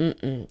 Right.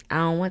 I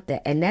don't want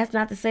that. And that's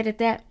not to say that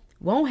that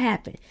won't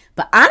happen.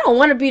 But I don't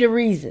want to be the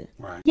reason.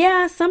 Right.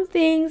 Yeah, some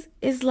things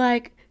is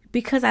like,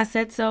 because I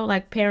said so,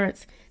 like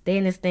parents, they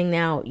in this thing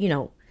now, you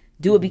know,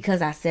 do it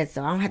because I said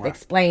so. I don't have to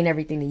explain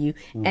everything to you.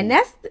 And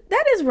that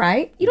is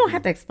right. You don't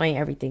have to explain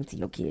everything to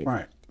your kids.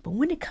 Right. But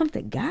when it comes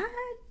to God,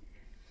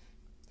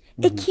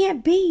 it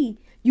can't be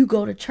you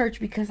go to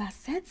church because I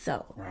said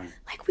so. Right.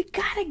 Like we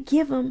got to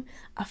give them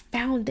a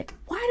foundation.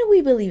 Why do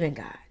we believe in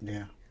God?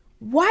 Yeah.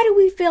 Why do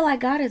we feel like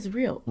God is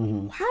real?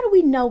 How do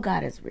we know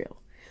God is real?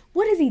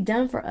 What has he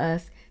done for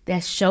us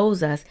that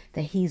shows us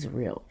that he's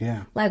real?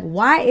 Yeah. Like,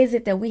 why is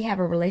it that we have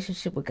a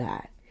relationship with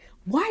God?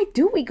 Why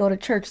do we go to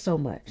church so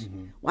much?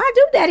 Why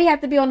do daddy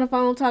have to be on the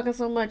phone talking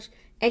so much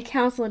and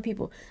counseling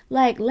people?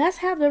 Like, let's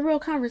have the real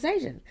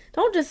conversation.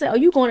 Don't just say, oh,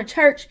 you going to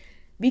church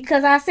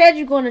because I said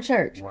you're going to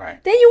church.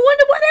 Right. Then you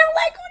wonder why they don't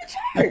like going to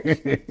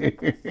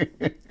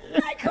church.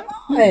 Like, come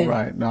on.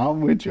 Right. No,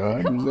 I'm with you.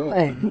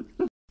 100%.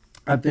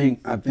 I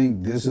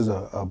think this is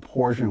a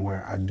portion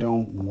where I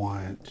don't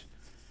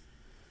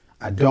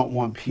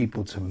want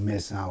people to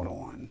miss out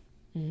on,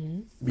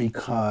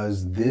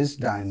 because this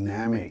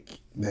dynamic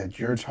that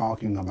you're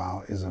talking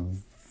about is a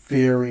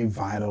very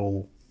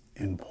vital,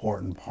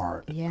 important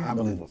part, I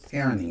believe, of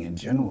parenting in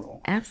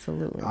general.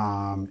 Absolutely.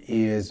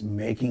 Is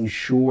making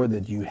sure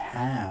that you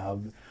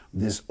have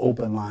this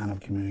open line of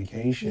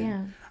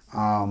communication.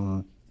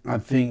 I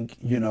think,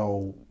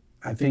 when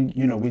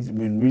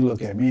we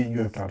look at, me and you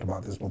have talked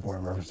about this before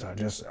in reference to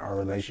just our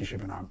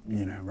relationship and our,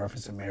 in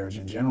reference to marriage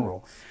in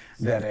general,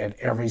 that at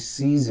every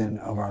season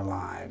of our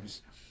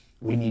lives,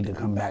 we need to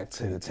come back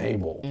to the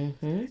table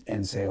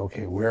and say,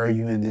 okay, where are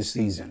you in this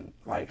season?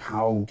 Like,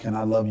 how can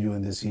I love you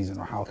in this season?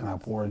 Or how can I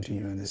pour into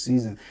you in this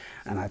season?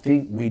 And I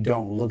think we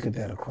don't look at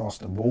that across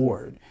the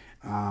board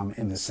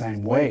in the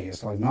same way.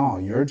 It's like, no,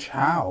 your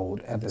child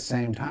at the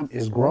same time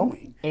is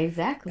growing.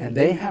 Exactly. And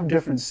they have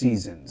different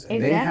seasons.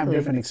 And they have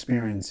different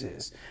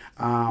experiences.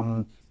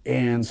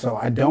 And so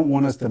I don't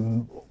want us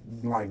to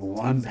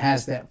run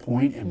past that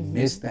point and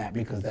miss that,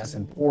 because that's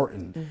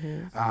important.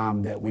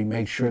 That we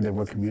make sure that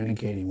we're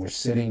communicating, we're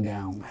sitting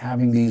down,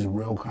 having these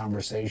real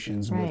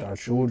conversations with our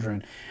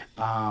children,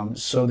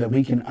 so that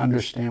we can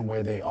understand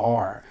where they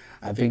are.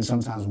 I think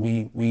sometimes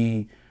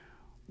we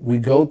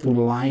go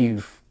through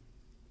life,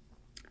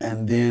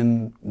 and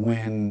then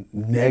when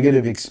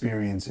negative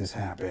experiences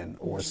happen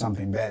or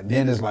something bad,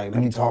 then it's like,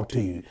 let me talk to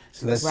you.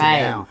 So let's sit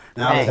down.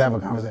 Now let's have a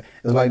conversation.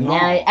 It's like, no.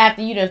 Now,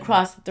 after you done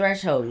crossed the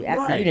threshold,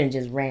 after you done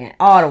just ran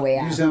all the way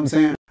out. You see what I'm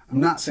saying? I'm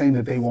not saying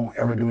that they won't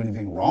ever do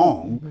anything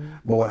wrong,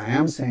 but what I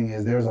am saying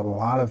is there's a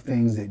lot of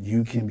things that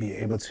you can be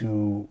able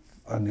to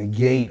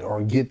negate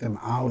or get them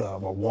out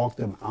of or walk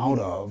them out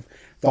of,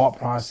 thought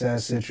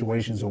process,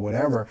 situations, or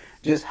whatever,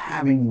 just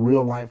having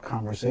real life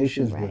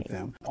conversations with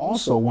them.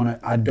 Also,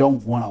 I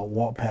don't want to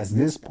walk past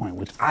this point,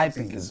 which I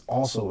think is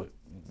also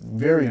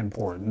very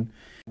important.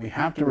 We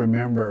have to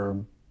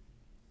remember,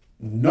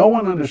 no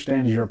one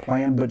understands your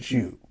plan but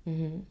you.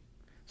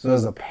 So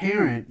as a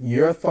parent,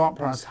 your thought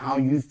process, how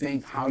you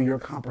think, how you're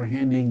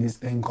comprehending this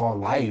thing called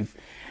life,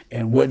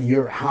 and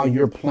how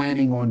you're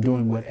planning on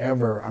doing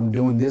whatever. I'm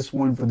doing this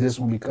one for this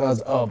one because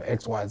of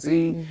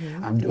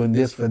XYZ. I'm doing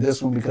this for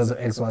this one because of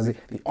XYZ.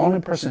 The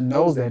only person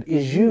knows that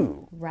is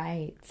you.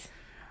 Right.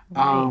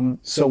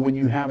 So when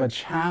you have a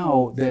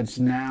child that's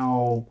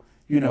now,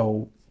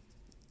 doing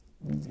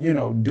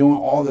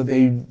all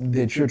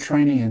that you're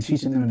training and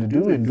teaching them to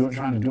do and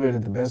trying to do it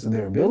at the best of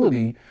their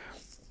ability,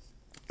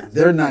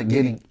 they're not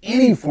getting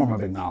any form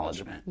of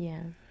acknowledgement.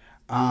 Yeah.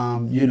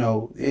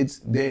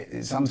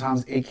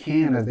 Sometimes it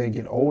can, as they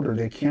get older,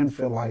 they can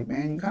feel like,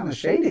 man, you kind of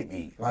shaded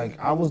me. Like,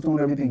 I was doing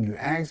everything you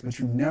asked, but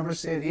you never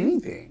said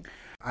anything.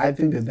 I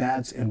think that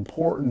that's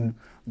important,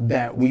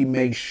 that we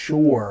make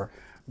sure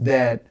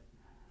that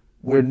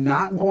we're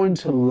not going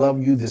to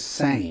love you the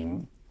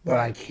same, but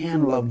I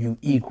can love you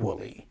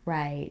equally.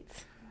 Right.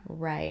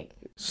 Right.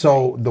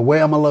 So the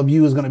way I'm gonna love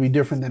you is gonna be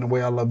different than the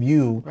way I love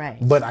you. Right.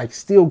 But I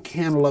still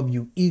can love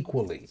you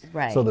equally.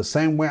 Right. So the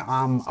same way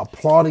I'm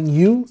applauding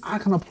you, I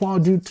can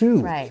applaud you too.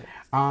 Right.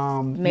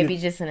 Maybe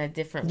just in a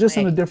different Just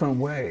way. in a different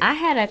way.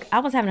 I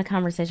was having a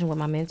conversation with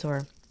my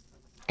mentor,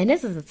 and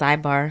this is a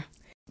sidebar.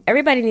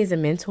 Everybody needs a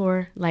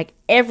mentor. Like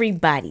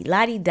everybody,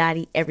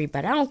 lottie-dottie,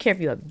 everybody. I don't care if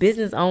you're a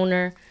business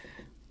owner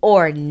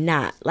or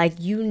not. Like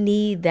you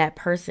need that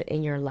person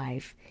in your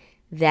life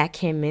that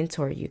can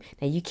mentor you.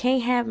 Now you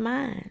can't have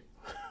mine.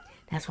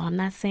 That's why I'm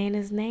not saying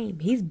his name.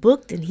 He's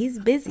booked and he's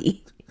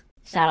busy.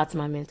 Shout out to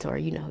my mentor.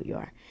 You know who you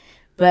are.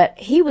 But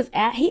he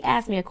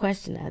asked me a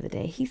question the other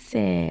day. He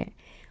said,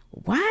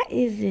 why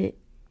is it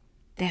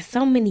that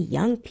so many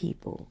young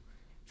people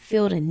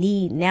feel the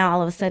need now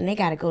all of a sudden they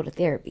got to go to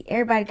therapy?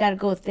 Everybody got to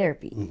go to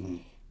therapy. Mm-hmm.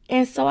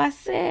 And so I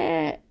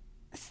said,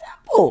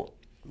 simple.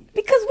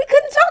 Because we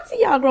couldn't talk to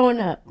y'all growing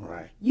up.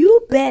 Right.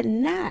 You better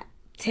not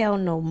tell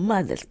no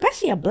mother,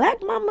 especially a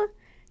black mama,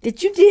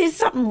 that you did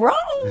something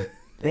wrong.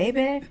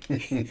 Baby,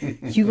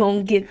 you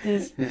gonna get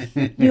this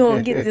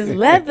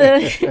leather.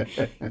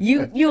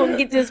 you gonna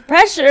get this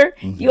pressure.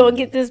 You gonna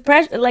get this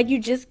pressure. Like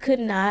you could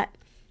not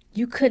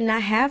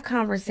have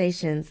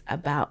conversations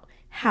about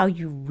how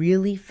you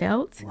really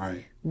felt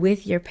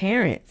with your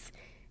parents.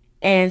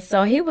 And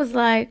so he was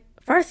like,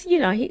 first, he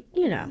tried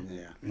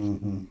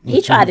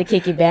to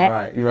kick it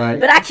back. Right.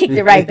 But I kicked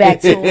it right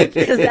back to him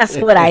because that's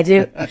what I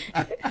do.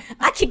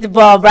 I kicked the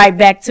ball right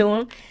back to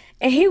him.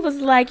 And he was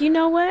like, you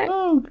know what?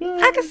 Oh,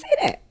 God. I can see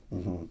that.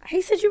 Mm-hmm.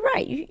 He said, you're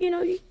right.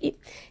 He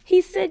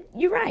said,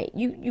 you're right.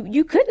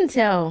 You couldn't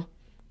tell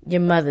your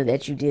mother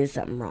that you did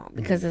something wrong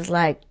because it's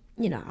like,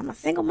 I'm a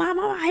single mom.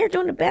 I'm out here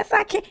doing the best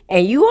I can.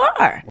 And you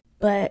are.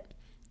 But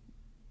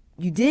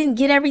you didn't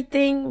get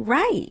everything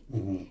right.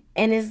 Mm-hmm.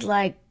 And it's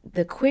like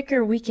the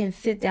quicker we can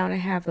sit down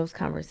and have those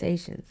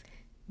conversations,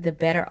 the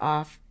better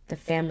off the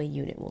family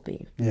unit will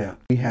be. Yeah.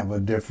 We have a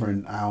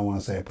different, I don't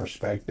want to say a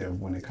perspective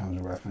when it comes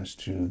to reference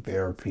to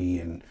therapy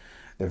and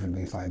different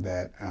things like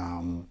that.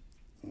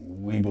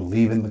 We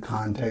believe in the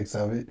context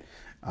of it,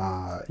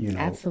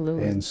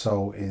 Absolutely. And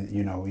so,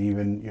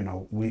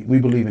 we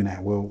believe in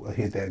that. We'll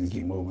hit that and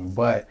keep moving.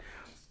 But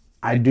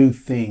I do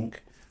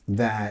think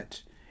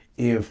that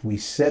if we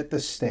set the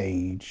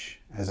stage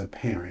as a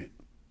parent,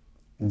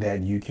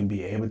 that you can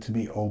be able to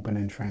be open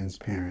and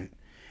transparent,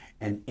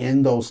 and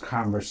in those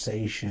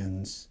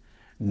conversations,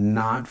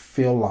 not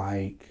feel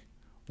like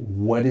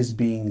what is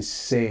being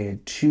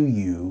said to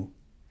you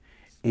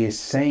is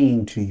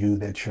saying to you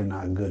that you're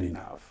not good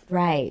enough.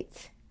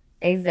 Right.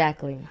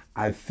 Exactly.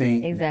 I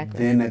think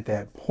then at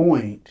that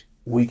point,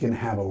 we can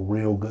have a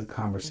real good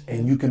conversation,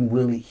 and you can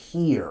really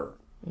hear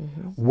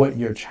what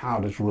your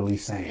child is really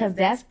saying. Because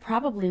that's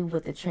probably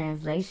what the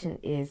translation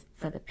is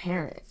for the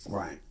parents.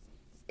 Right.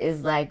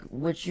 Is like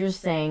what you're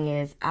saying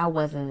is I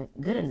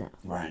wasn't good enough.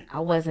 Right. I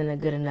wasn't a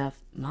good enough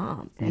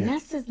mom. And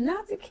that's just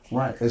not the case.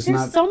 Right.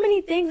 There's so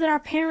many things that our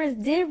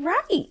parents did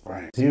right.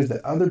 Right. Here's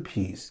the other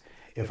piece.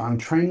 If I'm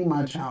training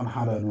my child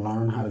how to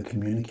learn how to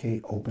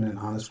communicate open and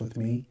honest with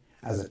me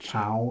as a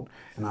child,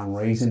 and I'm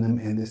raising them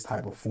in this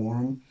type of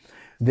forum,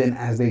 then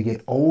as they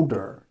get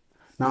older,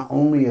 not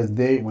only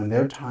when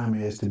their time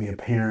is to be a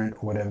parent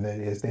or whatever that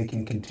is, they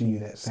can continue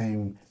that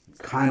same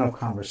kind of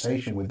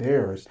conversation with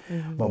theirs.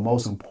 But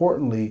most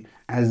importantly,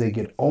 as they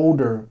get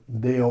older,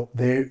 they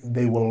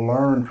will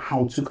learn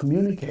how to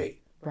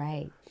communicate.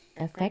 Right.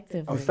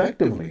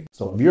 Effectively.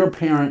 So if you're a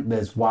parent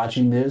that's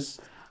watching this,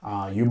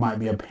 you might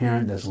be a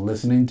parent that's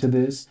listening to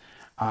this,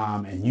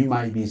 and you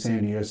might be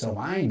saying to yourself,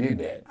 I ain't did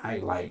that.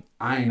 I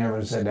ain't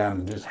never sat down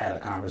and just had a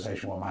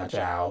conversation with my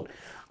child.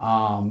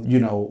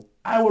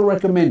 I would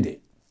recommend it.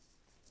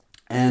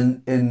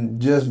 And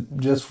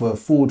just for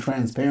full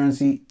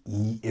transparency,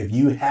 if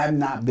you have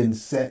not been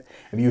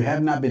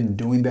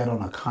doing that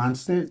on a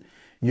constant,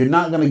 you're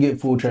not going to get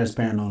full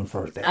transparent on the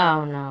first day.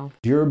 Oh, no.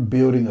 You're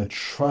building a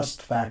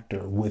trust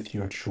factor with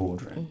your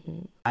children.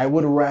 Mm-hmm. I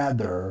would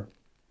rather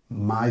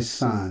my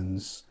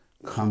sons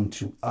come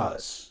to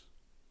us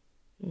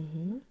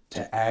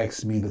to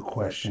ask me the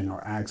question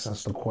or ask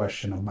us the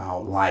question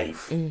about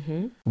life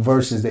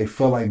versus they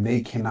feel like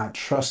they cannot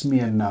trust me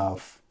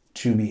enough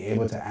to be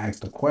able to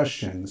ask the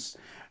questions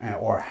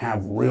or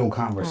have real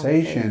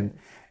conversation,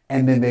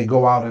 and then they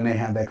go out and they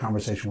have that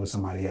conversation with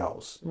somebody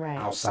else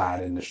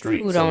outside in the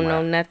street. Who don't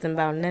know nothing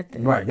about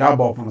nothing. Right. Y'all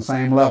both on the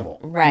same level.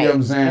 Right. You know what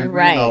I'm saying?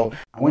 Right.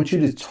 I want you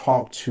to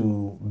talk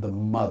to the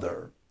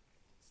mother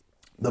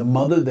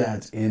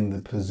that's in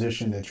the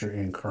position that you're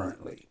in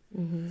currently.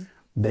 Mm-hmm.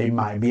 They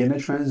might be in a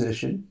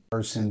transition,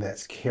 person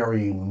that's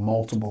carrying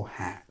multiple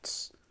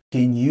hats.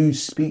 Can you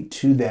speak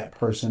to that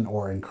person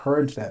or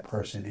encourage that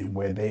person in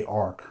where they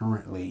are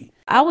currently?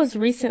 I was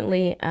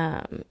recently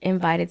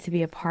invited to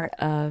be a part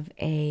of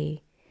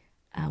a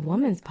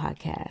woman's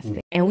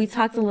podcast. And we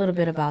talked a little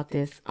bit about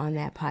this on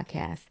that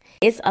podcast.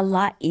 It's a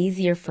lot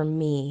easier for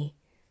me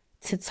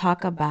to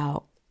talk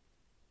about,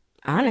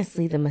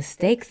 honestly, the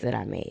mistakes that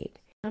I made.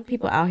 Some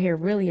people out here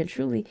really and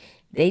truly,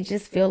 they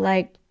just feel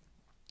like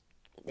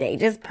They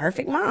just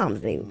perfect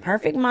moms. They were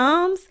perfect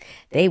moms.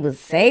 They was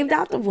saved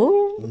out the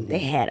womb. They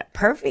had a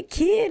perfect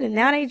kid. And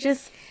now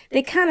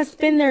they kind of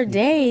spend their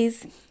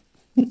days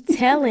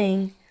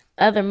telling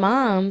other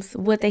moms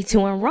what they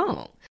doing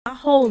wrong. My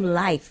whole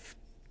life,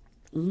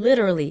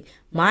 literally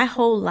my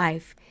whole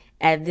life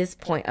at this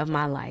point of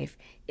my life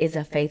is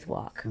a faith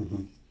walk.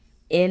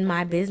 In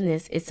my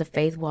business, it's a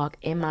faith walk.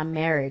 In my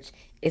marriage,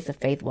 it's a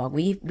faith walk.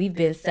 We've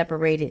been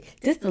separated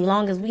just the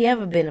longest we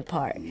ever been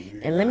apart.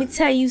 And let me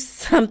tell you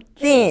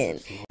something.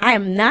 I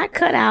am not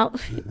cut out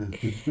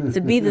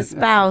to be the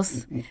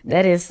spouse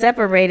that is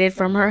separated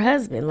from her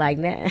husband like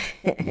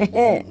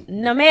that.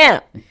 No,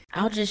 ma'am.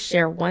 I'll just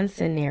share one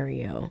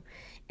scenario.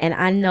 And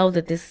I know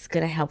that this is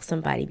going to help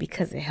somebody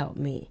because it helped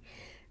me.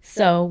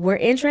 So we're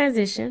in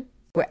transition.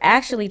 We're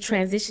actually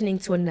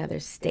transitioning to another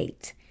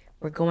state.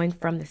 We're going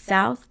from the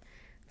South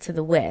to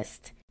the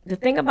West. The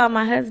thing about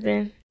my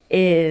husband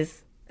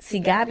is, see,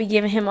 God be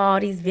giving him all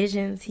these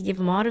visions. He give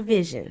him all the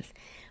visions.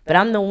 But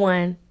I'm the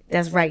one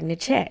that's writing the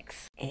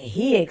checks. And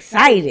he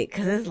excited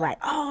because it's like,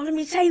 oh, let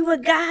me show you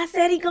what God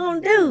said he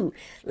gonna do.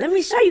 Let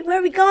me show you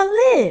where we gonna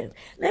live.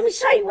 Let me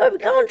show you where we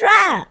gonna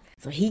drive.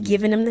 So he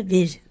giving him the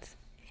visions.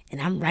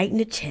 And I'm writing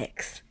the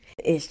checks.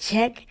 It's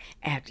check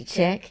after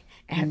check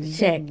after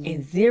check.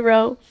 And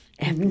zero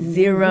after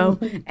zero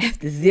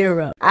after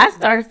zero. I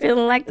started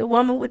feeling like the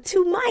woman with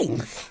two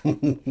mics.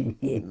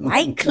 It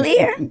might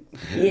clear,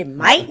 it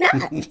might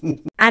not.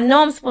 I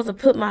know I'm supposed to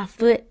put my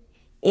foot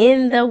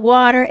in the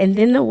water and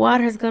then the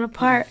water is gonna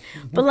part.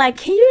 But like,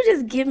 can you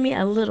just give me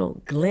a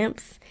little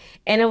glimpse?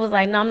 And it was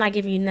like, no, I'm not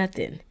giving you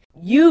nothing.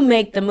 You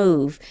make the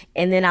move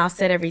and then I'll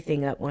set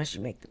everything up once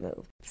you make the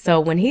move. So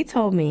when he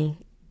told me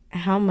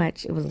how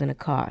much it was gonna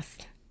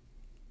cost,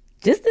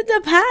 just the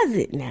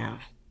deposit now,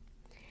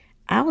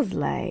 I was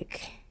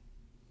like,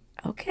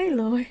 okay,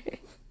 Lord,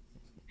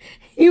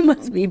 you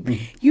must be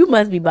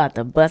about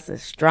to bust a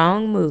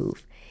strong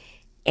move.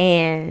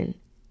 And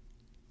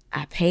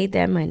I paid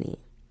that money.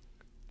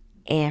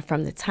 And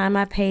from the time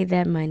I paid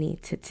that money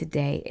to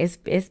today,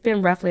 it's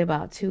been roughly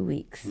about 2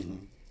 weeks,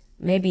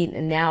 maybe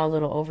now a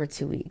little over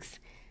 2 weeks.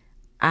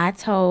 I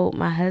told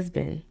my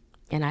husband,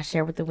 and I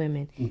share with the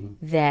women,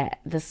 that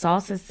the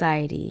Salt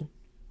Society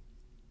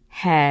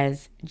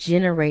has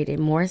generated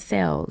more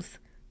sales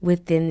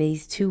within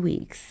these 2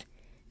 weeks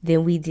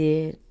than we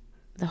did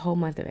the whole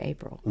month of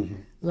April.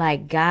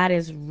 Like, God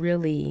is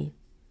really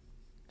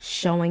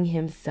showing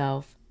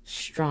himself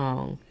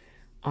strong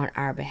on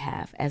our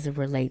behalf as it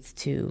relates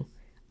to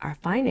our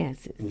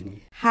finances.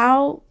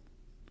 How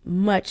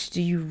much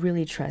do you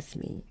really trust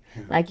me?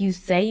 Like, you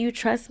say you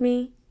trust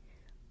me,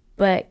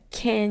 but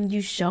can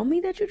you show me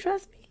that you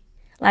trust me?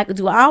 Like,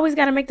 do I always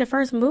got to make the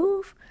first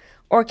move?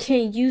 Or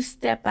can you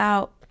step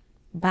out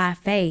by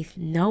faith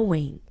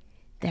knowing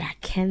that I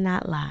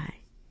cannot lie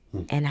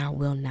and I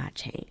will not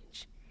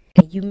change?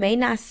 And you may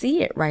not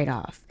see it right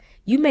off.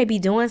 You may be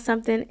doing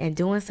something and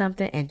doing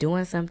something and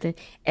doing something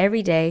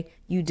every day.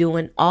 You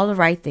doing all the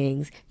right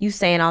things. You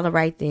saying all the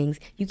right things.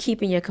 You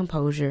keeping your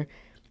composure.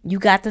 You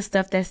got the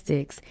stuff that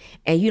sticks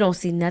and you don't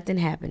see nothing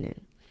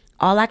happening.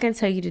 All I can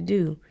tell you to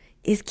do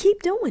is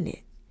keep doing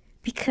it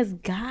because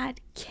God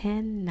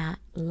cannot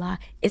lie.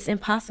 It's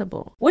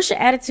impossible. What's your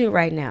attitude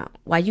right now?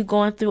 While you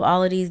going through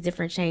all of these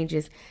different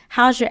changes,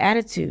 how's your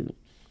attitude?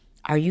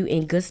 Are you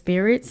in good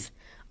spirits?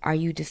 Are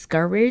you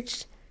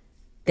discouraged?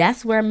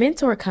 That's where a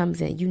mentor comes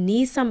in. You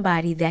need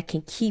somebody that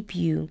can keep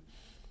you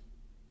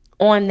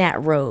on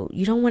that road.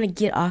 You don't want to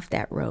get off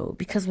that road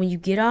because when you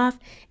get off,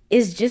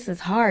 it's just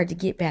as hard to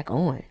get back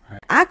on. Right.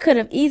 I could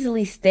have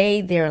easily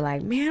stayed there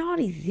like, man, all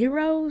these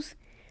zeros.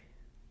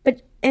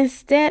 But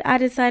instead, I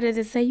decided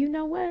to say, you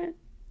know what?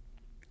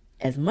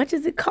 As much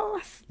as it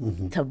costs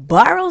to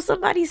borrow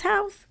somebody's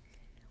house,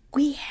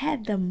 we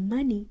had the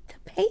money to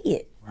pay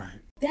it. Right.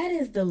 That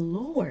is the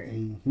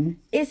Lord.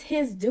 It's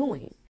his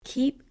doing.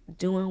 Keep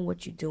doing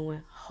what you're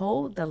doing.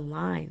 Hold the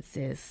line,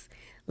 sis.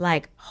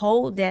 Like,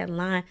 hold that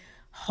line.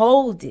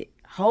 Hold it.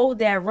 Hold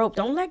that rope.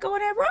 Don't let go of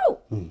that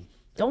rope.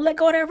 Don't let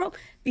go of that rope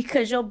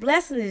because your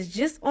blessing is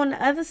just on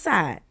the other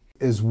side.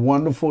 It's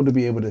wonderful to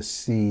be able to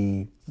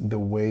see the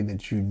way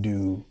that you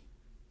do,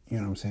 you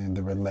know what I'm saying,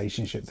 the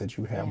relationship that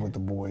you have with the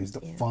boys,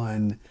 the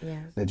fun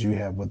that you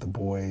have with the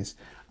boys.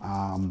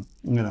 You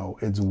know,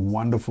 it's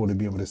wonderful to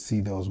be able to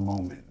see those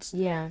moments.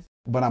 Yeah.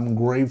 But I'm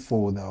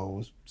grateful,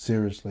 though,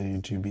 seriously,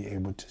 to be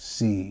able to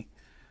see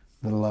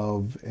the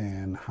love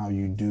and how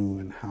you do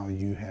and how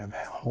you have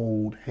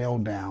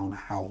held down a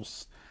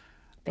house.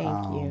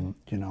 Thank you.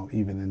 You know,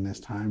 even in this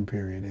time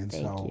period.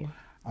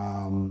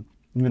 And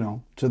you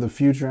know, to the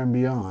future and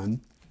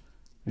beyond,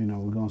 you know,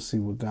 we're going to see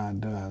what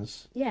God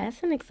does. Yeah,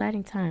 it's an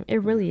exciting time.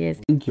 It really is.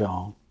 Thank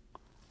y'all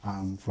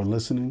for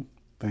listening.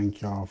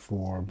 Thank y'all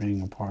for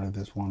being a part of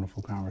this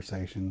wonderful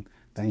conversation.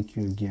 Thank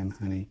you again,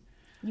 honey.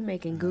 You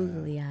making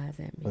googly eyes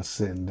at me. For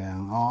sitting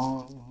down.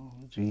 Oh,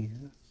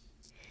 Jesus.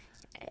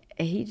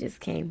 He just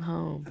came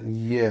home.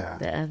 Yeah.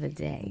 The other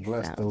day.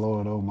 Bless the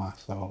Lord, oh my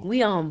soul.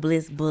 We on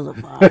Bliss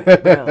Boulevard,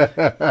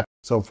 bro.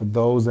 So for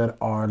those that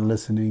are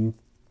listening,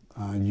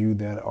 you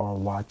that are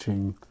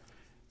watching,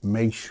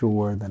 make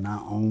sure that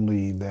not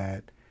only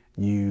that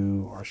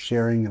you are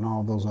sharing and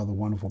all those other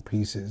wonderful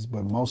pieces,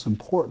 but most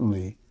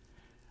importantly,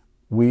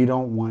 we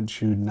don't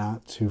want you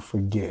not to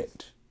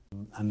forget.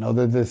 I know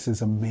that this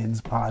is a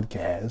men's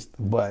podcast,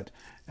 but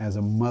as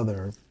a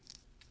mother,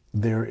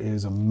 there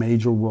is a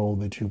major role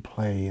that you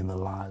play in the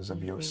lives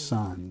of your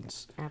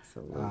sons.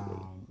 Absolutely.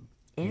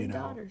 And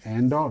daughters.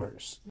 And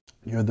daughters.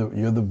 You're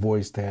the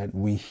voice that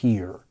we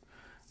hear.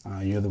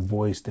 You're the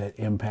voice that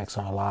impacts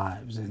our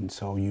lives. And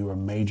so you're a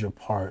major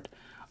part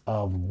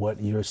of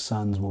what your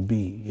sons will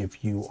be.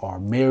 If you are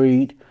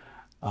married,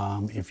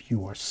 if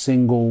you are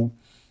single,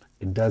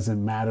 it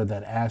doesn't matter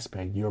that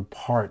aspect. Your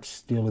part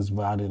still is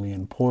vitally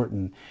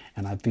important.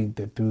 And I think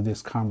that through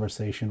this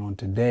conversation on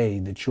today,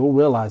 that you'll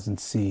realize and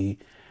see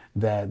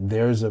that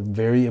there's a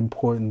very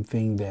important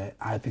thing that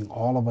I think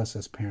all of us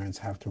as parents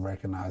have to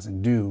recognize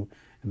and do.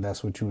 And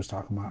that's what you was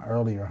talking about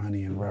earlier,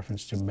 honey, in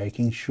reference to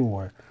making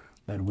sure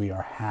that we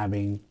are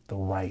having the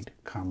right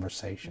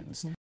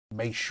conversations.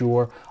 Make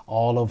sure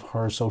all of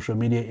her social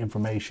media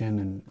information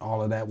and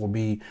all of that will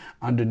be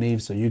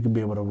underneath so you can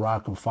be able to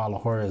rock and follow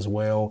her as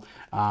well.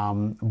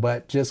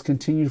 But just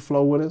continue to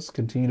flow with us,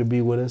 continue to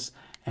be with us.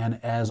 And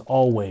as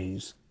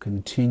always,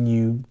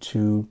 continue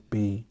to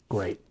be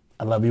great.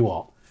 I love you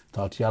all.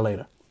 Talk to y'all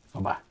later.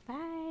 Bye-bye. Bye.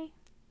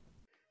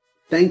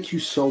 Thank you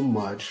so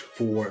much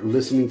for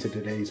listening to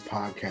today's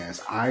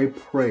podcast. I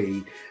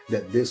pray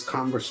that this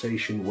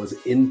conversation was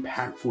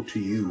impactful to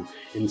you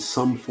in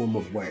some form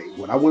of way.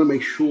 What I want to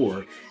make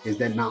sure is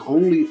that not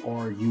only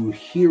are you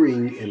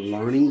hearing and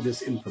learning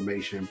this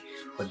information,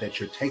 but that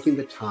you're taking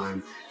the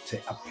time to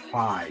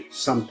apply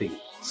something,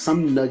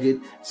 some nugget,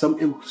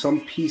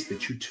 some piece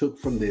that you took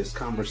from this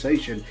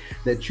conversation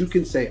that you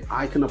can say,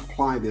 I can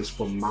apply this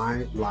for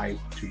my life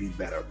to be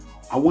better.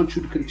 I want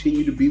you to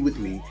continue to be with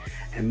me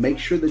and make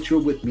sure that you're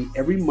with me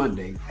every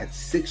Monday at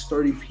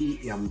 6:30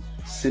 p.m.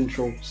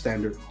 Central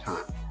Standard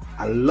Time.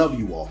 I love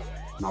you all,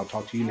 and I'll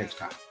talk to you next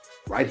time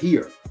right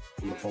here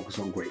on the Focus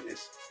on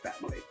Greatness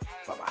family.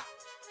 Bye-bye.